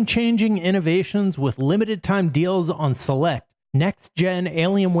game-changing innovations with limited-time deals on select next-gen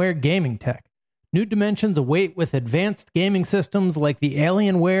Alienware gaming tech. New dimensions await with advanced gaming systems like the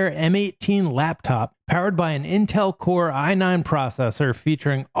Alienware M18 laptop, powered by an Intel Core i9 processor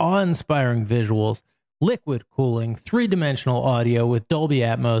featuring awe-inspiring visuals, liquid cooling, three-dimensional audio with Dolby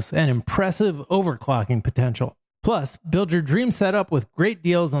Atmos, and impressive overclocking potential. Plus, build your dream setup with great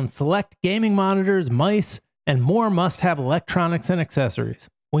deals on select gaming monitors, mice, and more must-have electronics and accessories.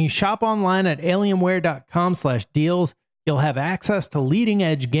 When you shop online at alienware.com/deals, you'll have access to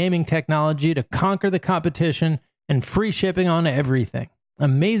leading-edge gaming technology to conquer the competition and free shipping on everything.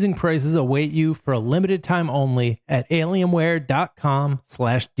 Amazing prices await you for a limited time only at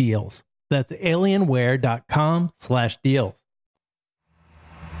alienware.com/deals. That's alienware.com/deals.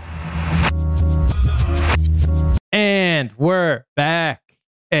 And we're back.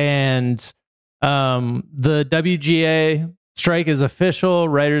 And the WGA strike is official.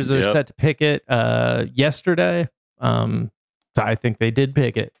 Writers are set to picket yesterday. So I think they did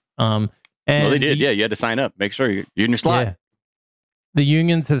pick it. And well, they did. Yeah, you had to sign up. Make sure you're in your slot. the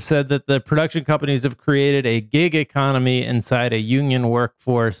unions have said that the production companies have created a gig economy inside a union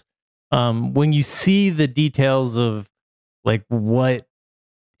workforce. When you see the details of like what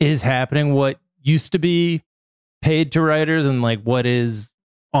is happening, what used to be paid to writers and like what is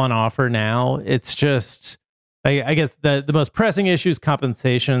on offer now, it's just, I guess the most pressing issue is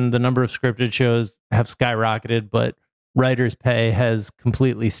compensation. The number of scripted shows have skyrocketed, but writers' pay has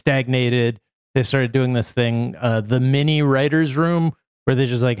completely stagnated. They started doing this thing, the mini writers' room, where they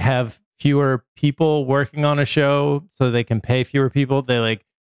just like have fewer people working on a show so they can pay fewer people. They like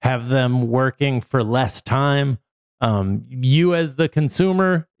have them working for less time. You as the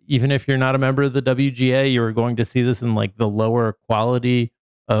consumer, even if you're not a member of the WGA, you're going to see this in like the lower quality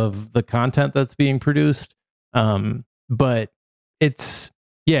of the content that's being produced. But it's,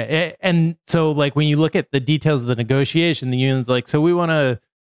 and so like when you look at the details of the negotiation, the union's like, so we want to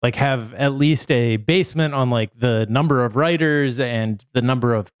like have at least a basement on like the number of writers and the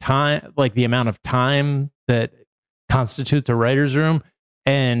number of time, like the amount of time that constitutes a writer's room.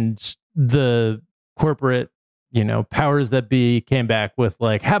 And the corporate, powers that be came back with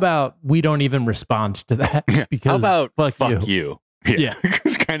like, how about we don't even respond to that? Because how about fuck you? Yeah.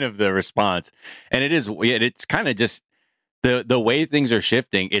 It's kind of the response. And it's kind of just the way things are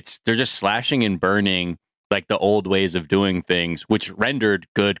shifting. They're just slashing and burning like the old ways of doing things, which rendered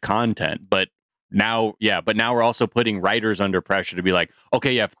good content. But now we're also putting writers under pressure to be like,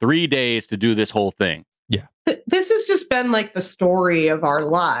 okay, you have 3 days to do this whole thing. Yeah. This has just been like the story of our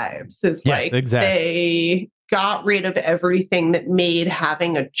lives. It's like they got rid of everything that made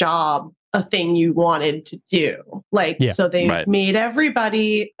having a job a thing you wanted to do. So they made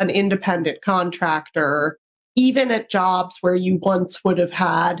everybody an independent contractor, even at jobs where you once would have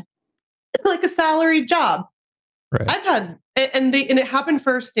had like a salaried job. Right. I've had, and it happened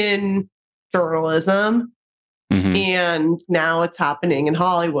first in journalism, and now it's happening in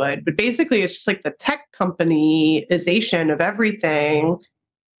Hollywood. But basically, it's just like the tech companyization of everything.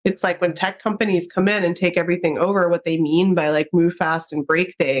 It's like when tech companies come in and take everything over, what they mean by like move fast and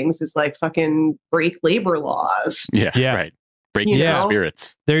break things is like fucking break labor laws. Yeah. Right. Breaking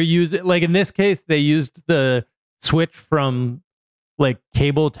spirits. They're using, like in this case, they used the switch from like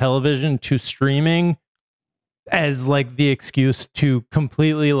cable television to streaming as like the excuse to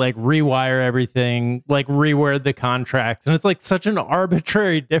completely like rewire everything, like reword the contracts. And it's like such an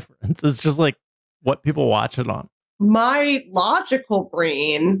arbitrary difference. It's just like what people watch it on. My logical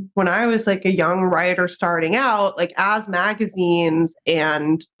brain, when I was like a young writer starting out, like as magazines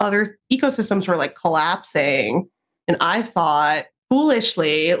and other ecosystems were like collapsing, and I thought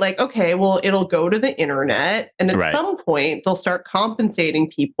foolishly, like, okay, well, it'll go to the internet, and at some point they'll start compensating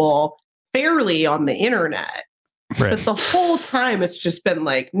people fairly on the internet. Right. But the whole time it's just been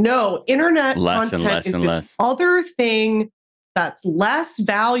like, no, internet content is this other thing that's less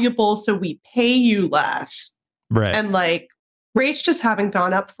valuable, so we pay you less. Right. And like rates just haven't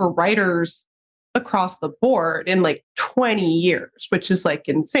gone up for writers across the board in like 20 years, which is like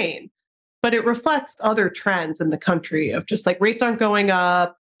insane. But it reflects other trends in the country of just like rates aren't going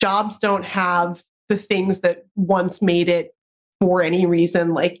up. Jobs don't have the things that once made it for any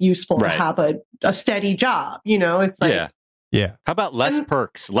reason like useful to have a steady job. It's like, yeah. How about less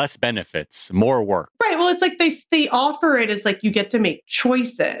perks, less benefits, more work? Right. Well, it's like they offer it as like you get to make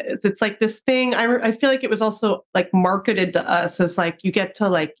choices. It's like this thing. I feel like it was also like marketed to us as like you get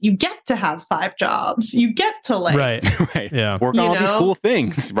to have 5 jobs. You get to like right. Yeah. Work on all these cool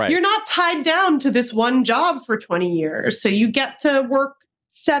things. Right. You're not tied down to this one job for 20 years. So you get to work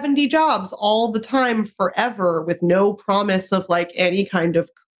 70 jobs all the time forever with no promise of like any kind of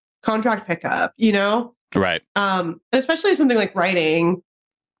contract pickup, Right. Especially something like writing,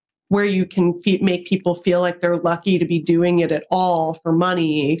 where you can make people feel like they're lucky to be doing it at all for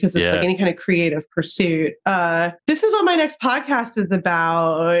money, because it's like any kind of creative pursuit. This is what my next podcast is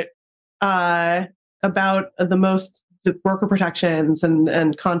about the worker protections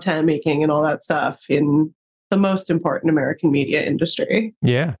and content making and all that stuff in the most important American media industry.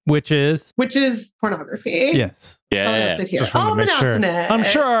 Yeah, which is pornography. Yes. Yeah. I'm announcing it. I'm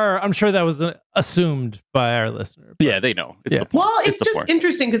sure that was assumed by our listener. But yeah, they know. It's just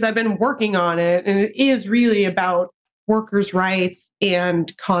interesting because I've been working on it, and it is really about workers' rights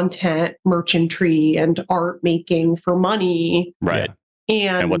and content merchantry and art making for money. Right.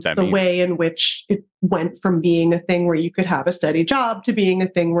 And what that the means. way in which it went from being a thing where you could have a steady job to being a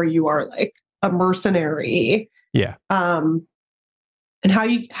thing where you are like a mercenary. Yeah. And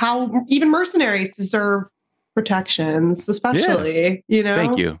how even mercenaries deserve protections, especially,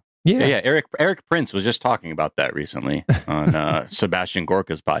 Thank you. Yeah. Eric Prince was just talking about that recently on Sebastian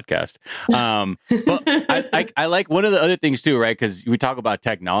Gorka's podcast. But I like one of the other things too, right? Because we talk about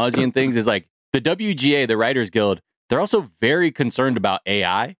technology and things. Is like the WGA, the Writers Guild. They're also very concerned about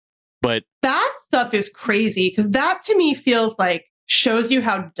AI, but that stuff is crazy because that to me feels like shows you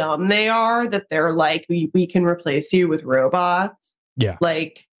how dumb they are that they're like, we can replace you with robots. Yeah.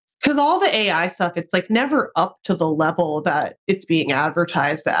 Like, because all the AI stuff, it's like never up to the level that it's being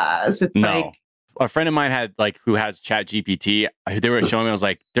advertised as. It's like a friend of mine had who has Chat GPT. They were showing me, I was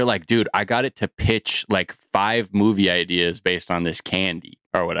like, they're like, dude, I got it to pitch like 5 movie ideas based on this candy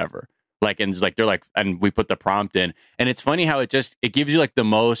or whatever. And it's like, they're like, and we put the prompt in, and it's funny how it gives you like the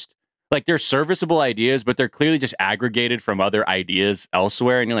most, like they're serviceable ideas, but they're clearly just aggregated from other ideas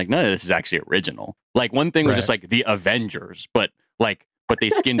elsewhere. And you're like, none of this is actually original. Like one thing was just like the Avengers, but they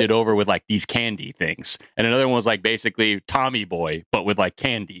skinned it over with like these candy things. And another one was like basically Tommy Boy, but with like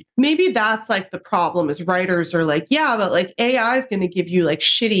candy. Maybe that's like the problem is writers are like, yeah, but like AI is going to give you like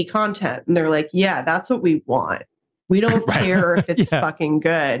shitty content. And they're like, yeah, that's what we want. We don't care if it's fucking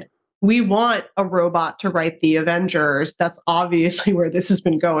good. We want a robot to write the Avengers. That's obviously where this has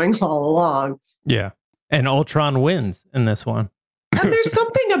been going all along. Yeah. And Ultron wins in this one. And there's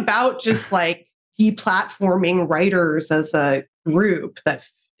something about just like deplatforming writers as a group that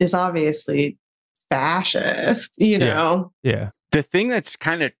is obviously fascist, you know? Yeah. The thing that's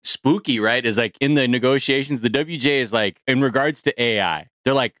kind of spooky, right, is like in the negotiations, the WJ is like, in regards to AI,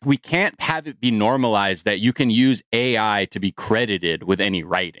 they're like, we can't have it be normalized that you can use AI to be credited with any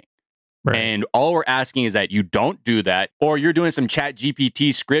writing. Right. And all we're asking is that you don't do that, or you're doing some Chat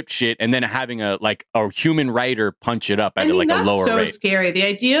GPT script shit and then having a human writer punch it up at a lower rate. That's so scary. The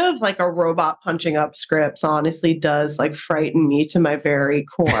idea of like a robot punching up scripts honestly does like frighten me to my very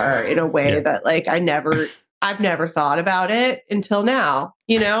core in a way that like I've never thought about it until now,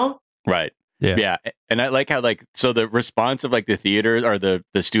 you know? Right. Yeah. And I like how so the response of like the theaters or the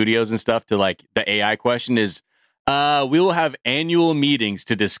studios and stuff to like the AI question is, we will have annual meetings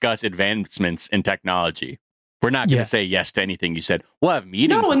to discuss advancements in technology. We're not going to say yes to anything you said. We'll have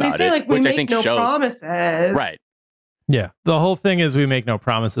meetings when about they say it, like we which make I think no shows promises. Right. Yeah. The whole thing is we make no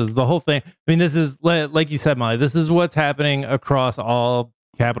promises. The whole thing. I mean, this is like you said, Molly, this is what's happening across all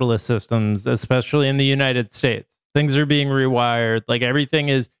capitalist systems, especially in the United States. Things are being rewired. Like everything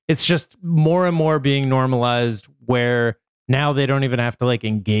it's just more and more being normalized where now they don't even have to like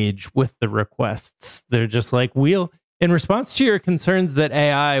engage with the requests. They're just like, in response to your concerns that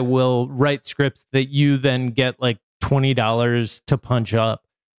AI will write scripts that you then get like $20 to punch up,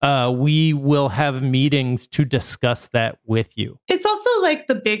 we will have meetings to discuss that with you. It's also like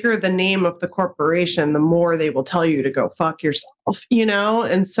the bigger the name of the corporation, the more they will tell you to go fuck yourself, you know?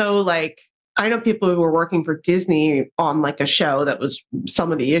 And so like, I know people who were working for Disney on like a show that was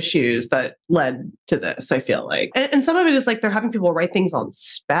some of the issues that led to this, I feel like. And some of it is like they're having people write things on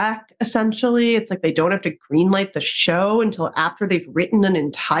spec, essentially. It's like they don't have to greenlight the show until after they've written an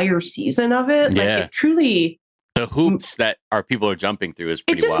entire season of it. Yeah. Like it truly... The hoops that our people are jumping through is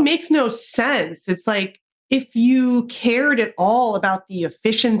pretty wild. It just makes no sense. It's like, if you cared at all about the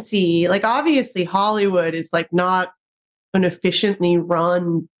efficiency, like obviously Hollywood is like not an efficiently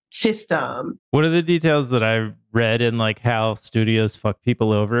run system. One of the details that I read in like how studios fuck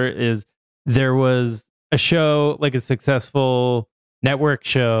people over is there was a show, like a successful network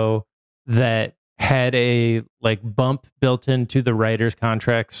show that had a like bump built into the writers'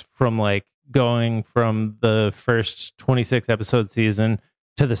 contracts from like going from the first 26 episode season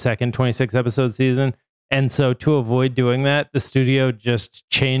to the second 26 episode season. And so to avoid doing that, the studio just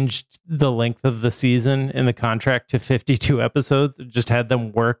changed the length of the season in the contract to 52 episodes. It just had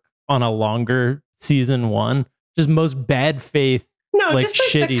them work on a longer season one. Just most bad faith, like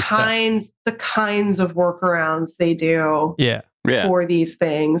shitty stuff. The kinds of workarounds they do for these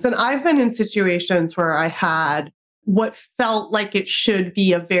things. And I've been in situations where I had what felt like it should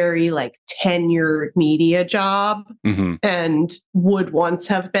be a very like tenured media job and would once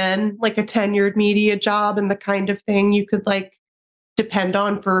have been like a tenured media job and the kind of thing you could like depend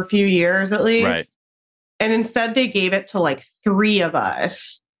on for a few years at least. Right. And instead they gave it to like 3 of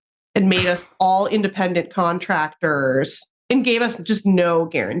us and made us all independent contractors and gave us just no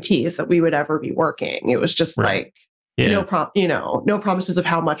guarantees that we would ever be working. It was just like, no promises of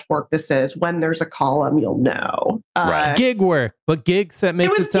how much work this is. When there's a column, you'll know. It's gig work, but gigs that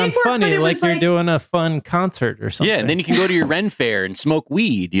makes it sound funny, like you're doing a fun concert or something. Yeah, and then you can go to your Ren fair and smoke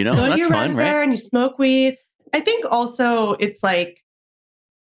weed, you know? Go to That's your fun, Ren right? fair and you smoke weed. I think also it's like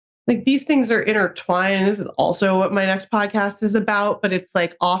these things are intertwined. This is also what my next podcast is about, but it's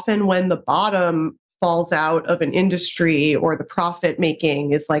like often when the bottom falls out of an industry or the profit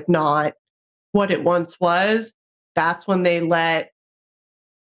making is like not what it once was, that's when they let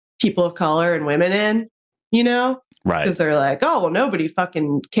people of color and women in, you know? Right. Because they're like, oh, well, nobody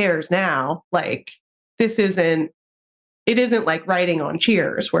fucking cares now. Like, it isn't like writing on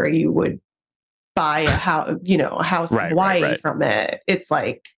Cheers where you would buy a house, a house in Hawaii from it. It's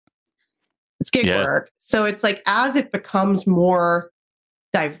like, it's gig work. So it's like, as it becomes more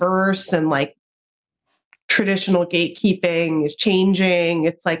diverse and like traditional gatekeeping is changing,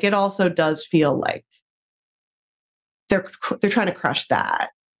 it's like, it also does feel like they're trying to crush that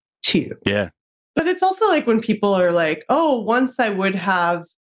too. Yeah. But it's also like when people are like, oh, once I would have,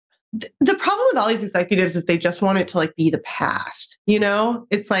 the problem with all these executives is they just want it to like be the past,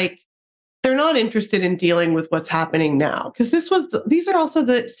 It's like, they're not interested in dealing with what's happening now. Because these are also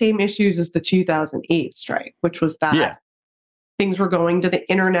the same issues as the 2008 strike, which was that things were going to the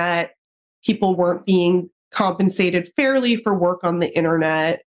internet. People weren't being compensated fairly for work on the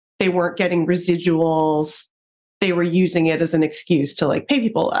internet. They weren't getting residuals. They were using it as an excuse to like pay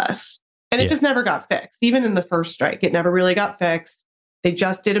people less. And it just never got fixed. Even in the first strike, it never really got fixed. They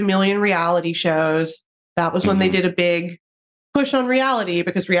just did 1 million reality shows. That was when they did a big push on reality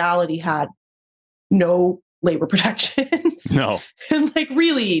because reality had no labor protections. No. And like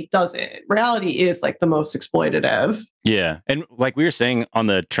really doesn't. Reality is like the most exploitative. Yeah. And like we were saying on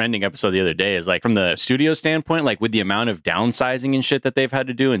the trending episode the other day is like from the studio standpoint, like with the amount of downsizing and shit that they've had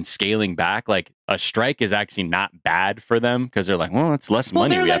to do and scaling back, like a strike is actually not bad for them because they're like, well, it's less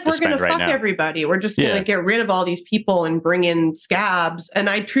money we have to spend right now. We're going to fuck everybody. We're just going to get rid of all these people and bring in scabs. And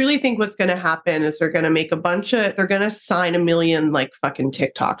I truly think what's going to happen is they're going to make they're going to sign 1 million like fucking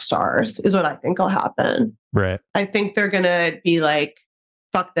TikTok stars is what I think will happen. Right. I think they're going to be like,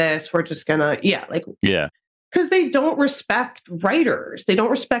 fuck this. We're just going to, because they don't respect writers. They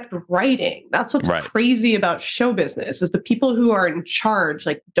don't respect writing. That's what's crazy about show business is the people who are in charge,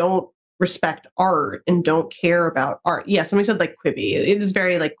 like, don't respect art and don't care about art. Yeah, somebody said like Quibi. It is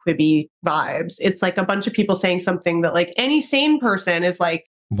very like Quibi vibes. It's like a bunch of people saying something that like any sane person is like,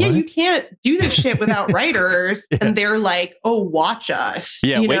 yeah, you can't do this shit without writers. And they're like, oh, watch us.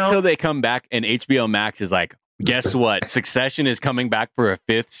 Yeah, wait till they come back and HBO Max is like, guess what? Succession is coming back for a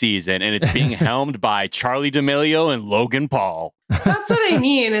 5th season, and it's being helmed by Charlie D'Amelio and Logan Paul. That's what I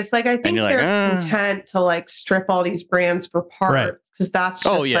mean. It's like, I think they're content to like strip all these brands for parts because that's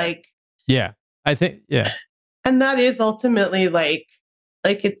just like... Yeah, I think, And that is ultimately like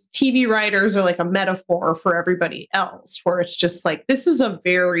it's TV writers are like a metaphor for everybody else, where it's just like, this is a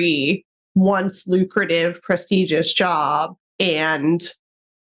very once lucrative, prestigious job, and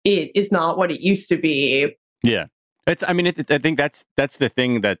it is not what it used to be. Yeah. I think that's the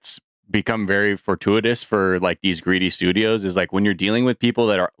thing that's become very fortuitous for like these greedy studios is like when you're dealing with people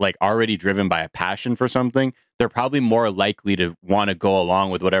that are like already driven by a passion for something, they're probably more likely to want to go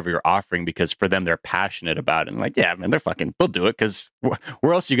along with whatever you're offering because for them, they're passionate about it. And like, yeah, man, they'll do it because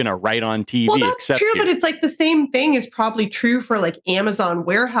where else are you going to write on TV? Well, that's true, but it's like the same thing is probably true for like Amazon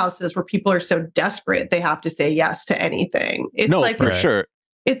warehouses where people are so desperate they have to say yes to anything. It's for sure.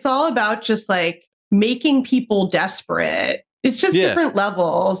 It's all about just like making people desperate. It's just different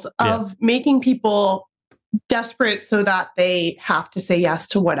levels of making people desperate so that they have to say yes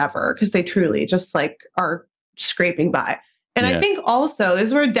to whatever because they truly just like are scraping by. And I think also this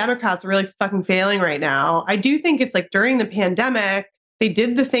is where Democrats are really fucking failing right now. I do think it's like during the pandemic, they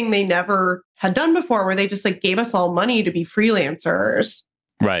did the thing they never had done before where they just like gave us all money to be freelancers.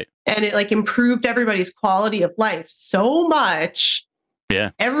 Right. And it like improved everybody's quality of life so much.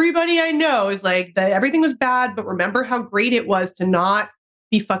 Yeah. Everybody I know is like everything was bad, but remember how great it was to not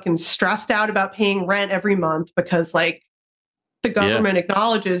be fucking stressed out about paying rent every month because like the government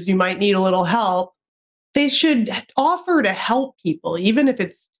acknowledges you might need a little help. They should offer to help people, even if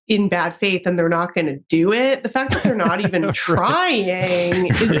it's in bad faith and they're not going to do it. The fact that they're not even trying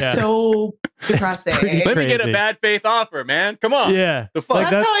is so depressing. Let me get a bad faith offer, man. Come on. Yeah. The fuck? Like,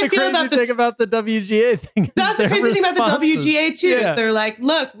 that's how I feel about the thing about the WGA thing. That's the crazy thing about the WGA too. Yeah. They're like,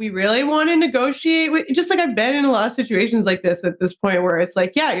 look, we really want to negotiate with, just like I've been in a lot of situations like this at this point where it's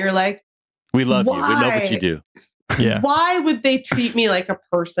like, yeah, you're like, we love you. We love what you do. Yeah. Why would they treat me like a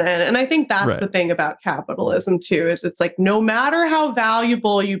person? And I think that's the thing about capitalism too, is it's like, no matter how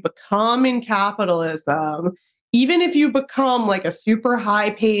valuable you become in capitalism, even if you become like a super high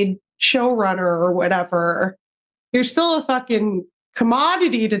paid showrunner or whatever, you're still a fucking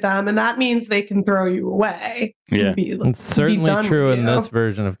commodity to them. And that means they can throw you away. Yeah. It's certainly true in this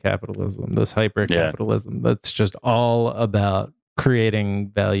version of capitalism, this hyper capitalism. That's just all about creating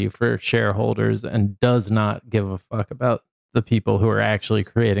value for shareholders and does not give a fuck about the people who are actually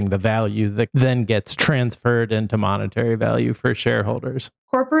creating the value that then gets transferred into monetary value for shareholders.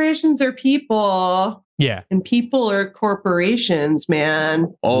 Corporations are people. Yeah. And people are corporations,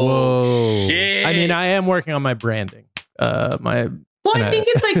 man. Oh, shit. I mean, I am working on my branding. Well, I think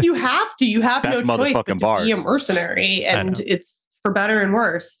it's like you have to. You have no choice but to be a mercenary, and it's for better and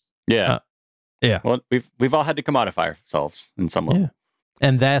worse. Yeah. Yeah. Well, we've all had to commodify ourselves in some level. Yeah.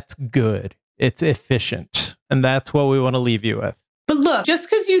 And that's good. It's efficient. And that's what we want to leave you with. But look, just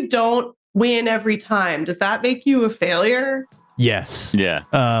because you don't win every time, does that make you a failure? Yes. Yeah.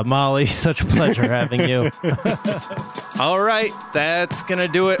 Molly, such a pleasure having you. All right. That's going to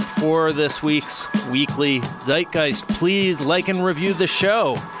do it for this week's Weekly Zeitgeist. Please like and review the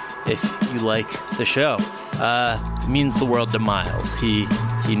show if you like the show. It means the world to Miles. He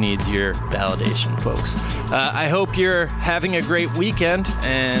needs your validation, folks. I hope you're having a great weekend,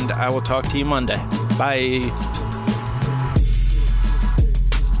 and I will talk to you Monday. Bye.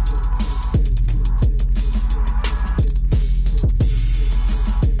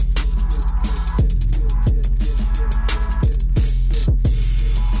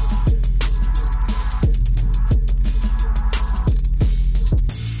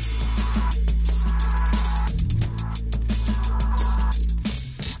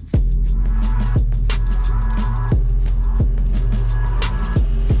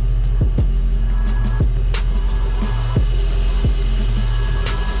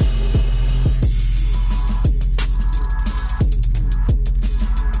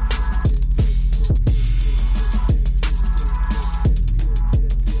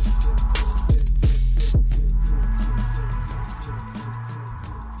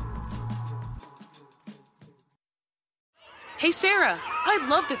 Hey Sarah, I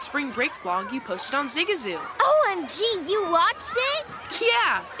loved that spring break vlog you posted on Zigazoo. OMG, you watched it?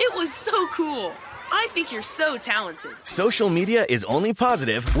 Yeah, it was so cool. I think you're so talented. Social media is only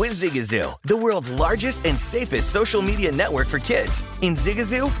positive with Zigazoo, the world's largest and safest social media network for kids. In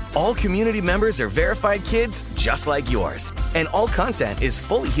Zigazoo, all community members are verified kids just like yours, and all content is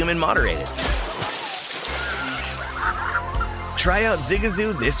fully human moderated. Try out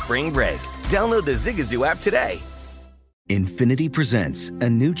Zigazoo this spring break. Download the Zigazoo app today. Infinity presents a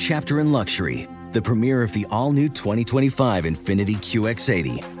new chapter in luxury, the premiere of the all-new 2025 Infinity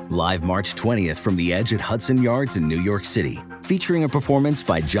QX80, live March 20th from the Edge at Hudson Yards in New York City, featuring a performance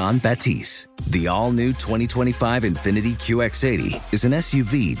by John Batiste. The all-new 2025 Infinity QX80 is an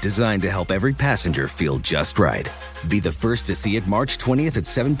SUV designed to help every passenger feel just right. Be the first to see it March 20th at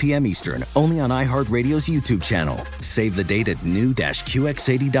 7 p.m. Eastern, only on iHeartRadio's YouTube channel. Save the date at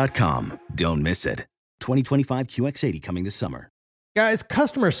new-QX80.com. Don't miss it. 2025 QX80 coming this summer. Guys,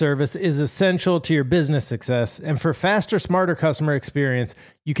 customer service is essential to your business success, and for faster, smarter customer experience,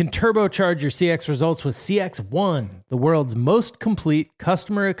 you can turbocharge your CX results with CX1, the world's most complete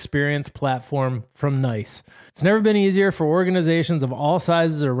customer experience platform from NICE. It's never been easier for organizations of all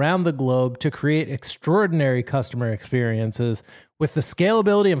sizes around the globe to create extraordinary customer experiences. With the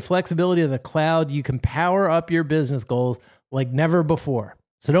scalability and flexibility of the cloud, you can power up your business goals like never before.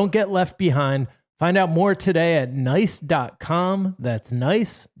 So don't get left behind. Find out more today at nice.com. That's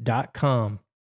nice.com.